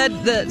somebody said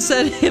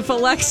if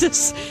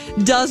Alexis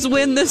does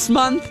win this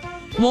month,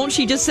 won't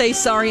she just say,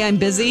 sorry, I'm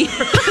busy?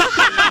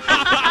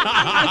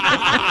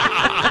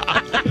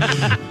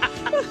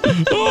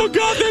 Oh,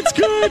 God, that's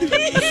good.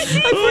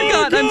 I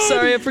forgot. I'm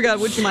sorry. I forgot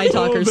which My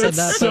Talker said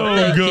that. So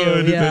thank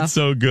good. you. Yeah. That's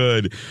so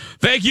good.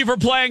 Thank you for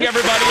playing,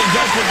 everybody. And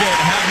don't forget,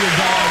 have your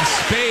dog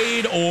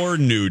spayed or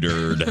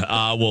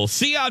neutered. We'll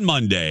see you on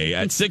Monday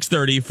at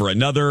 6:30 for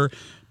another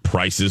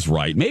Price is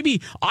Right.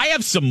 Maybe I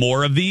have some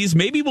more of these.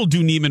 Maybe we'll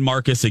do Neiman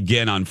Marcus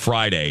again on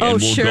Friday. Oh,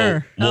 and we'll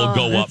sure. We'll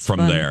go up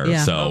from there.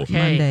 Yeah. So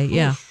Monday,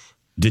 yeah.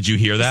 Did you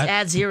hear that? Just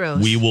add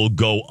zeros. We will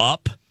go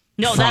up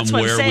No, from that's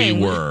what where I'm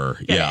saying. we were.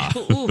 Yeah.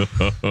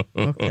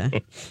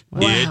 Okay.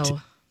 It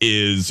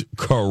is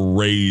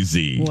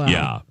crazy. Wow.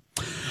 Yeah.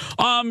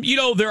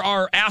 There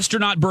are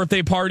astronaut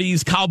birthday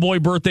parties, cowboy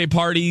birthday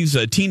parties,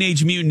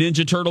 Teenage Mutant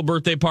Ninja Turtle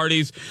birthday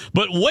parties.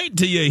 But wait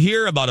till you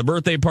hear about a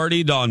birthday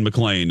party Dawn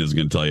McClain is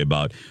going to tell you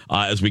about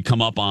as we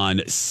come up on,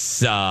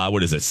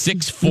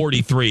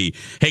 6:43.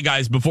 Hey,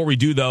 guys, before we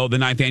do, though, the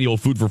 9th annual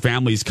Food for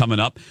Families coming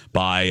up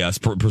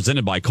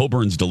presented by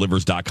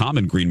Coburn'sDelivers.com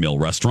and Green Mill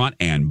Restaurant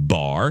and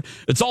Bar.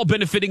 It's all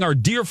benefiting our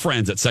dear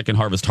friends at Second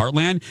Harvest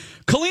Heartland.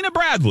 Kalina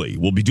Bradley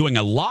will be doing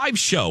a live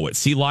show at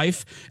Sea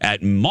Life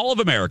at Mall of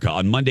America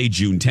on Monday,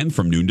 June 10th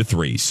from noon to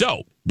 3.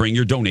 So bring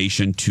your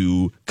donation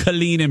to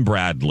Colleen and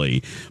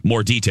Bradley.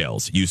 More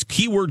details. Use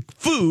keyword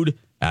food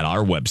at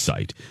our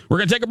website. We're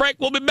going to take a break.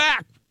 We'll be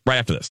back right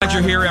after this. Glad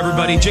you're here,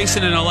 everybody.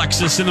 Jason and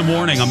Alexis in the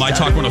morning on My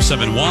Talk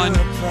 107.1.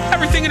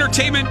 Everything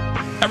entertainment,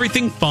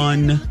 everything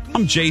fun.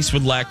 I'm Jace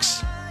with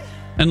Lex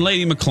and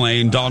Lady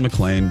McClain, Dawn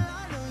McClain.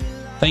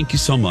 Thank you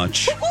so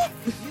much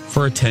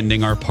for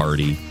attending our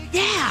party.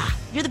 Yeah,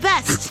 you're the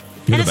best.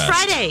 You're and the it's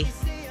best. Friday.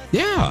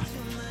 Yeah.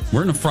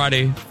 We're in a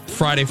Friday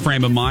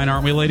frame of mind,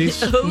 aren't we,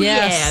 ladies? Oh,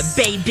 Yes.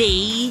 yeah,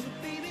 baby.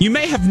 You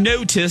may have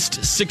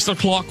noticed, 6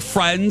 o'clock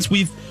friends,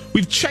 we've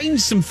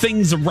changed some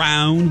things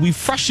around. We've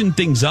freshened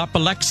things up.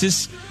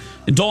 Alexis,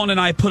 Dawn and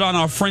I put on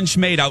our French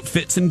maid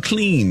outfits and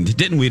cleaned,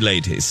 didn't we,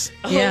 ladies?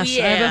 Yes,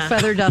 yeah. I have a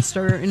feather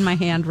duster in my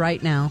hand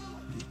right now.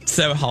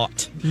 So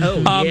hot.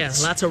 Oh, yeah,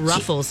 lots of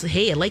ruffles.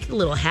 Hey, I like the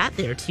little hat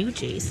there, too,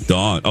 Jace.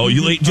 Dawn. Oh, do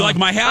you like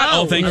my hat?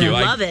 Oh, thank you.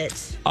 I love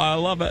it. I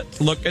love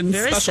it. Looking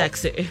Very special.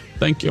 sexy.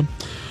 Thank you.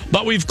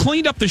 But we've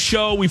cleaned up the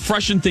show. We've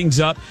freshened things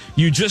up.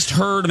 You just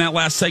heard in that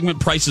last segment,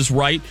 Price is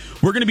Right.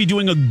 We're going to be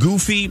doing a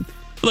goofy,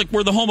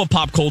 we're the home of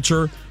pop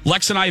culture.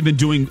 Lex and I have been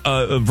doing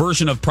a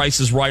version of Price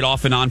is Right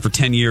off and on for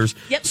 10 years.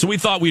 Yep. So we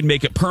thought we'd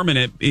make it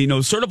permanent,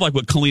 sort of like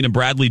what Colleen and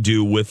Bradley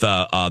do with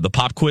the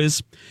pop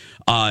quiz.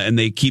 And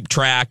they keep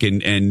track.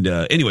 And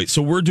anyway,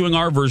 so we're doing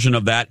our version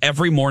of that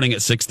every morning at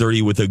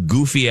 6:30 with a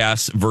goofy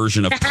ass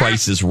version of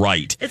Price is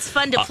Right. It's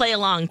fun to play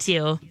along,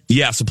 too.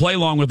 Yeah, so play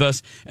along with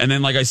us. And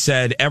then, like I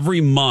said,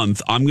 every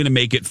month I'm going to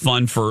make it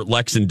fun for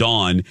Lex and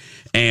Dawn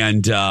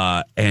and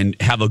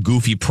have a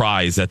goofy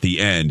prize at the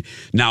end.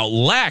 Now,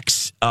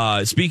 Lex,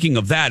 speaking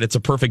of that, it's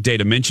a perfect day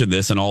to mention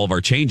this and all of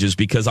our changes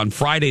because on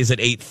Fridays at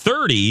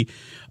 8:30,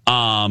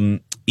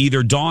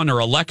 either Dawn or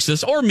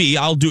Alexis or me,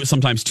 I'll do it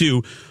sometimes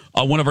too,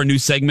 one of our new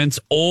segments,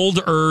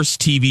 Old Earth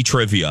TV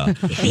Trivia,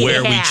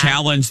 where we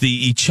challenge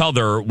each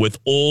other with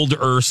Old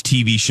Earth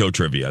TV show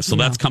trivia. So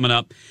that's coming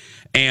up.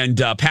 And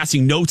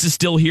Passing Notes is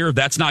still here.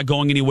 That's not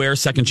going anywhere.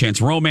 Second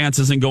Chance Romance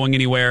isn't going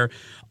anywhere.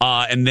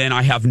 And then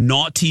I have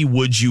Naughty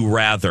Would You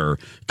Rather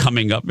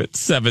coming up at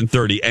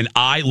 7:30. And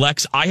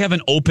Lex, I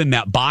haven't opened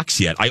that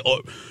box yet.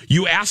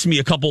 You asked me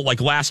a couple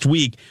like last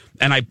week,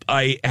 and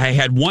I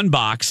had one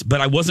box, but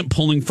I wasn't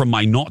pulling from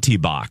my naughty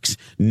box.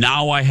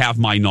 Now I have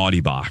my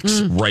naughty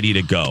box ready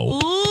to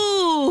go.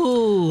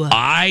 Ooh.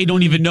 I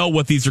don't even know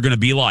what these are going to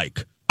be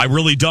like. I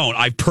really don't.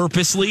 I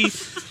purposely,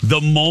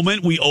 the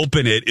moment we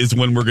open it is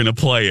when we're going to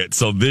play it.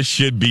 So this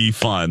should be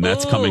fun.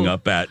 That's coming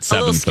up at 7:30. A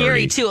little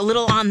scary, too. A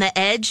little on the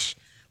edge.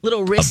 A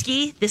little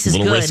risky. This is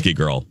good. A little risky,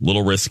 girl. A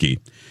little risky.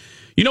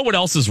 You know what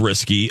else is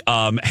risky?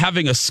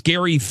 Having a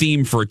scary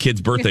theme for a kid's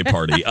birthday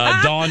party.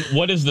 Dawn,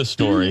 what is the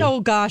story?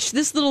 Oh, gosh.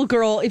 This little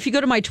girl, if you go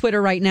to my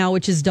Twitter right now,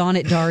 which is Dawn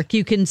at Dark,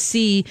 you can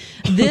see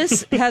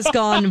this has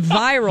gone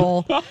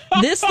viral.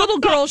 This little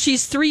girl,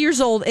 she's 3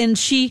 years old, and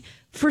I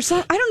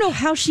don't know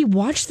how she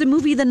watched the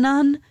movie The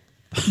Nun,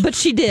 but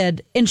she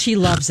did, and she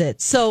loves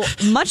it. So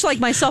much like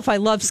myself, I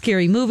love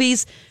scary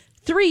movies.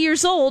 3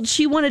 years old,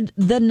 she wanted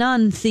the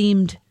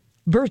Nun-themed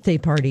birthday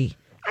party.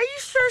 Are you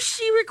sure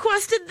she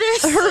requested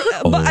this?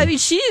 I mean,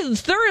 she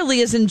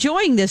thoroughly is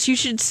enjoying this. You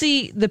should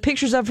see the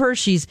pictures of her.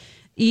 She's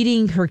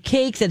eating her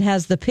cake that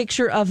has the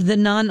picture of the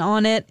nun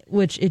on it,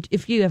 which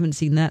if you haven't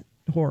seen that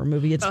horror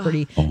movie, it's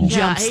pretty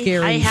jump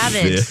scary. I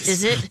haven't.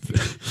 Is it?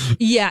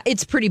 Yeah,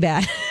 it's pretty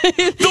bad.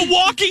 The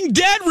Walking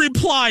Dead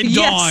replied,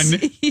 Dawn.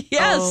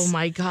 Yes. Oh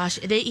my gosh.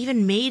 They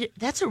even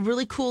that's a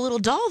really cool little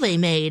doll they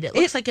made. It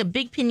looks like a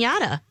big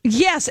piñata.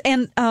 Yes,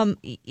 and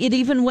it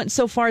even went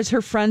so far as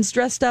her friends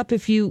dressed up.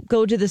 If you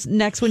go to this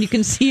next one, you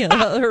can see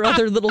her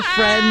other little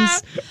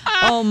friends.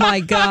 Oh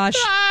my gosh.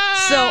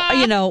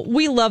 So,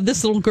 we love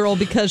this little girl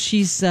because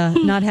she's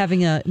not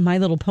having a My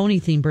Little Pony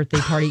themed birthday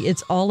party.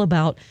 It's all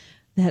about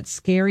that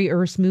scary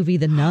Earth movie,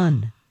 The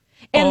Nun.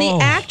 And the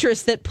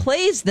actress that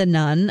plays the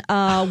nun,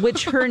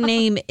 which her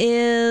name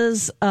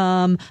is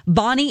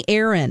Bonnie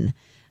Aaron,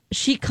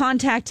 she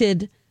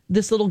contacted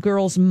this little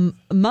girl's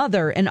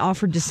mother and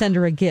offered to send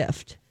her a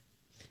gift.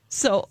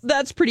 So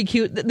that's pretty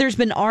cute. There's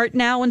been art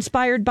now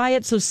inspired by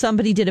it. So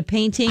somebody did a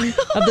painting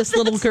of this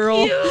little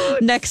girl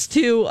next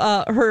to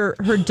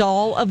her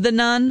doll of the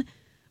nun,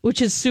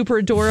 which is super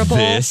adorable.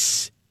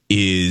 This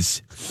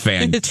is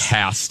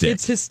fantastic.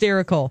 It's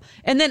hysterical.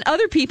 And then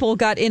other people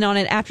got in on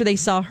it after they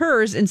saw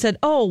hers and said,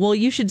 "Oh, well,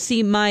 you should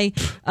see my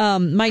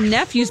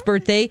nephew's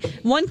birthday."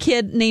 One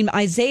kid named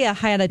Isaiah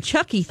had a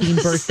Chucky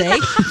themed birthday.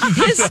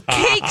 His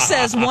cake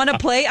says "Wanna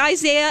play,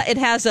 Isaiah?" It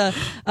has a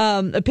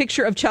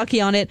picture of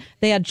Chucky on it.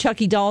 They had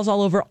Chucky dolls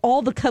all over.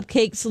 All the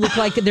cupcakes look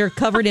like they're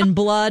covered in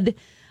blood.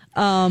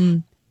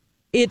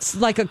 It's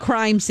like a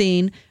crime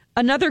scene.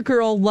 Another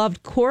girl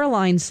loved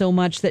Coraline so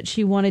much that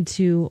she wanted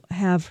to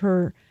have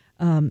her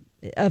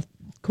a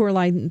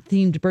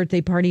Coraline-themed birthday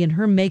party, and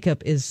her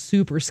makeup is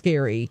super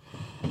scary.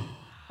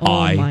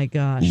 Oh, my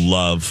gosh. I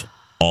love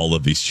all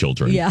of these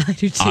children. Yeah, I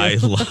do too. I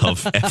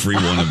love every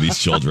one of these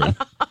children.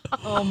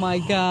 Oh, my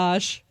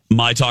gosh.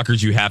 My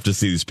talkers, you have to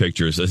see these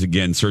pictures. As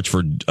again, search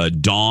for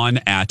Dawn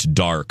at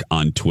Dark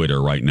on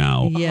Twitter right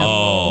now. Yeah.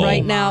 Oh,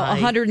 right now,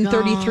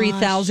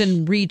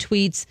 133,000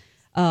 retweets,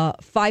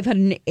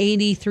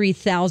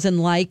 583,000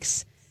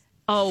 likes.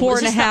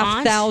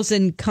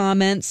 4,500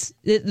 comments.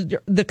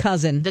 The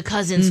cousin. The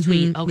cousin's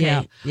tweet.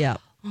 Okay. Yeah.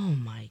 Oh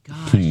my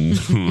gosh.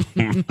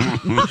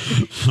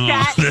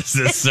 This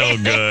is so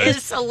good.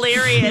 It's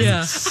hilarious.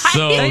 Yeah.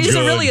 So It good.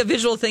 isn't really a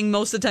visual thing.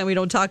 Most of the time we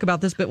don't talk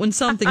about this, but when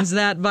something's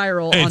that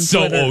viral on It's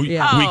so Twitter.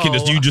 we can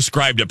just, you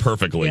described it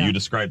perfectly. Yeah. You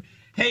described.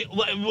 Hey,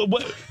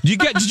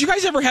 did you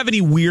guys ever have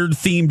any weird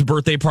themed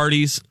birthday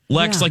parties,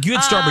 Lex? Yeah. Like you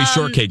had Strawberry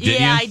Shortcake,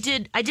 didn't you? Yeah,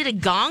 I did a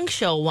gong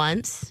show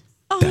once.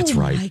 That's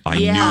right. I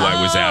knew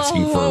I was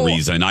asking for a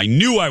reason. I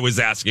knew I was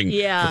asking.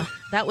 Yeah,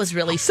 that was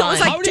really So fun. it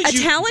was like a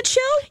talent show?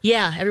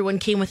 Yeah, everyone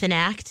came with an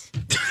act.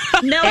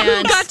 No,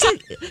 And-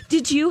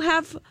 did you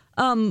have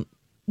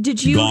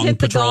did you Gong hit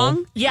the Patrol?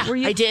 gong? Yeah,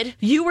 I did.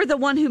 You were the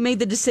one who made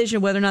the decision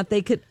whether or not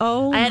they could.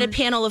 Oh, I had a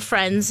panel of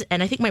friends,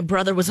 and I think my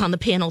brother was on the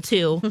panel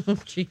too.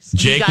 jeez.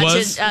 Jake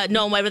was?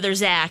 No, my brother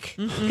Zach,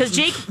 because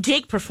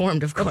Jake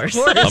performed, of course.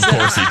 Of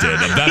course he did.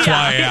 That's why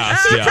I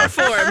asked. He Yeah.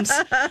 performed.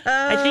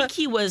 I think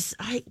he was.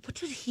 What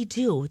did he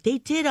do? They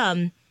did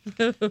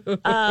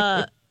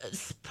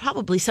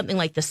probably something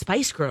like the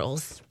Spice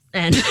Girls,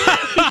 and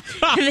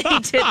they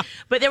did.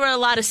 But there were a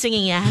lot of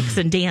singing acts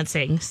and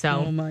dancing.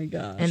 So, Oh my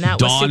gosh. and that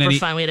was Dawn, super any-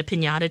 fun. We had a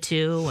pinata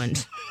too,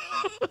 and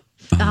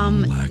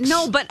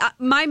No, but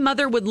my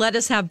mother would let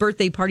us have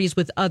birthday parties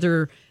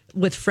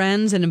with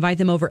friends and invite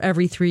them over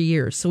every 3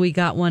 years. So we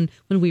got one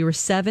when we were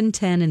 7,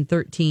 10, and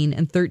 13,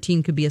 and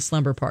 13 could be a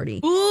slumber party.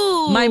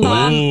 ooh, My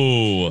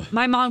Ooh.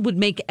 mom would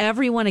make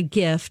everyone a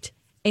gift,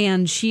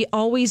 and she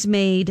always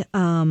made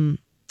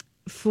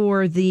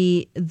for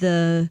the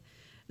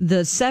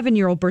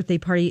 7-year-old birthday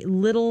party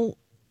little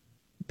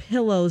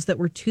pillows that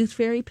were Tooth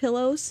Fairy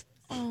pillows,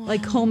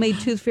 like homemade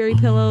Tooth Fairy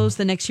pillows.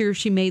 The next year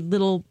she made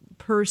little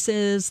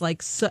purses,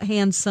 like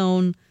hand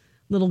sewn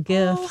little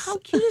gifts. how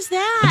cute is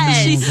that?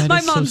 My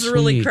is so mom's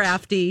really sweet.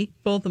 crafty.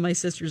 Both of my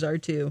sisters are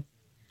too.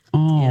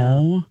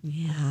 Oh.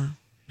 Yeah.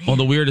 Well,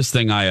 the weirdest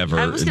thing I ever...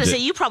 I was going to say,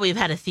 you probably have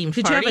had a themed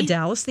Did party. you have a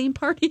Dallas theme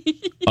party?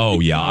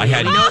 Oh, yeah. I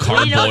had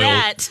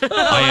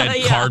I had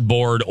Yeah.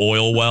 cardboard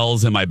oil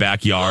wells in my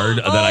backyard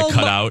that I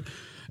cut out.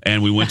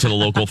 And we went to the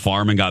local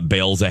farm and got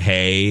bales of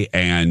hay.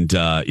 And,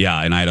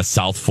 and I had a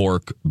South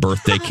Fork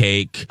birthday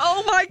cake.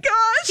 Oh, my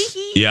gosh.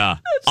 Yeah.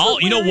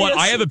 You know what?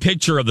 I have a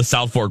picture of the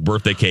South Fork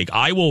birthday cake.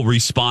 I will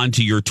respond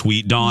to your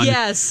tweet, Dawn.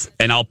 Yes.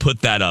 And I'll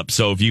put that up.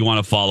 So if you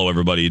want to follow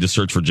everybody, just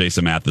search for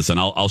Jason Matheson.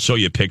 I'll show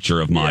you a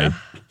picture of my... Yeah.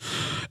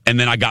 And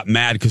then I got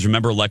mad because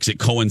remember, Lex, it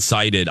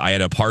coincided. I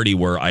had a party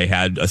where I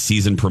had a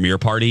season premiere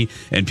party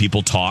and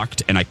people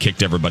talked and I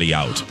kicked everybody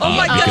out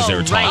because they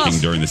were talking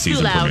during the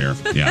season premiere.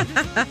 Yeah.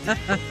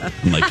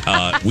 I'm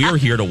like, we are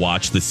here to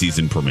watch the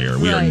season premiere.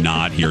 We are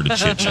not here to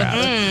chit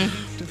chat.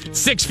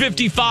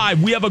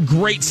 6:55. We have a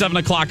great 7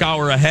 o'clock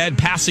hour ahead.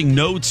 Passing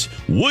notes,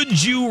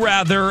 would you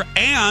rather,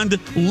 and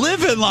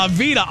live in La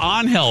Vida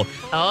Angel.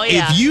 Oh,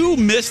 yeah. If you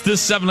missed this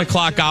 7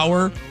 o'clock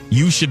hour,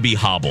 you should be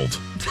hobbled.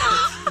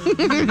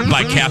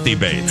 By Kathy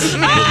Bates. We'll be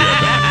right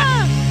back.